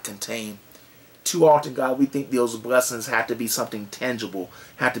cannot contain. Too often, God, we think those blessings have to be something tangible,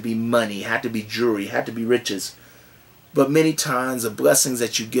 have to be money, have to be jewelry, have to be riches. But many times, the blessings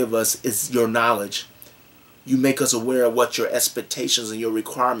that you give us is your knowledge. You make us aware of what your expectations and your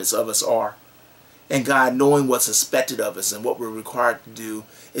requirements of us are. And God, knowing what's expected of us and what we're required to do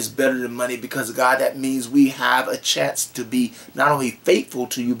is better than money, because God, that means we have a chance to be not only faithful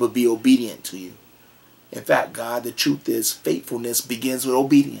to you, but be obedient to you. In fact, God, the truth is faithfulness begins with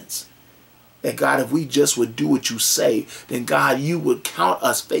obedience. And God, if we just would do what you say, then God, you would count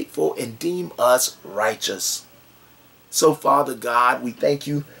us faithful and deem us righteous. So, Father God, we thank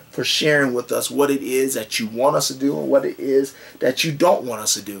you for sharing with us what it is that you want us to do and what it is that you don't want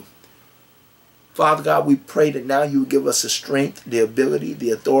us to do. Father God, we pray that now you would give us the strength, the ability,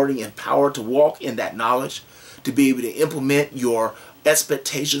 the authority, and power to walk in that knowledge, to be able to implement your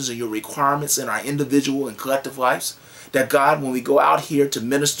expectations and your requirements in our individual and collective lives. That God, when we go out here to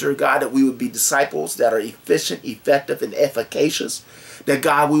minister, God, that we would be disciples that are efficient, effective, and efficacious. That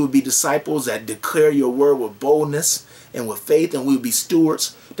God, we would be disciples that declare your word with boldness and with faith, and we would be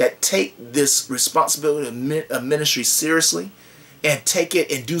stewards that take this responsibility of ministry seriously and take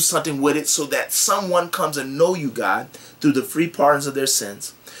it and do something with it so that someone comes and know you, God, through the free pardons of their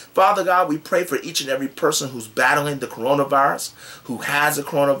sins. Father God, we pray for each and every person who's battling the coronavirus, who has a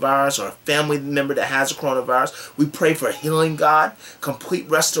coronavirus, or a family member that has a coronavirus. We pray for healing, God, complete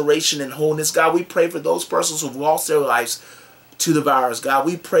restoration and wholeness. God, we pray for those persons who've lost their lives to the virus. God,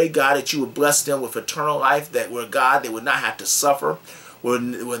 we pray, God, that you would bless them with eternal life, that where, God, they would not have to suffer,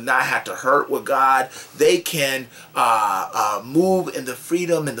 would not have to hurt, where, God, they can move in the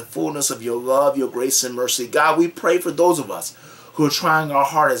freedom and the fullness of your love, your grace, and mercy. God, we pray for those of us who are trying our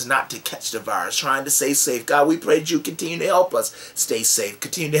hardest not to catch the virus, trying to stay safe. God, we pray that you continue to help us stay safe,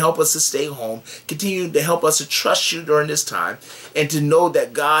 continue to help us to stay home, continue to help us to trust you during this time, and to know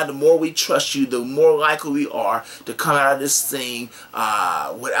that, God, the more we trust you, the more likely we are to come out of this thing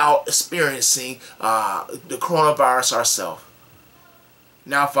without experiencing the coronavirus ourselves.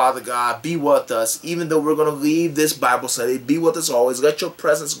 Now, Father God, be with us. Even though we're going to leave this Bible study, be with us always. Let your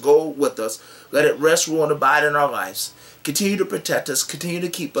presence go with us. Let it rest, rule, and abide in our lives. Continue to protect us, continue to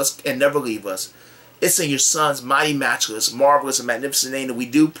keep us, and never leave us. It's in your Son's mighty, matchless, marvelous, and magnificent name that we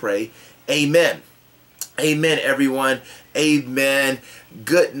do pray. Amen. Amen, everyone. Amen.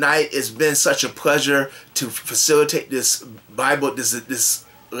 Good night. It's been such a pleasure to facilitate this Bible, this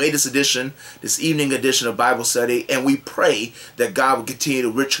latest edition, this evening edition of Bible study, and we pray that God will continue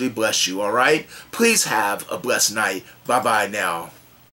to richly bless you, all right? Please have a blessed night. Bye-bye now.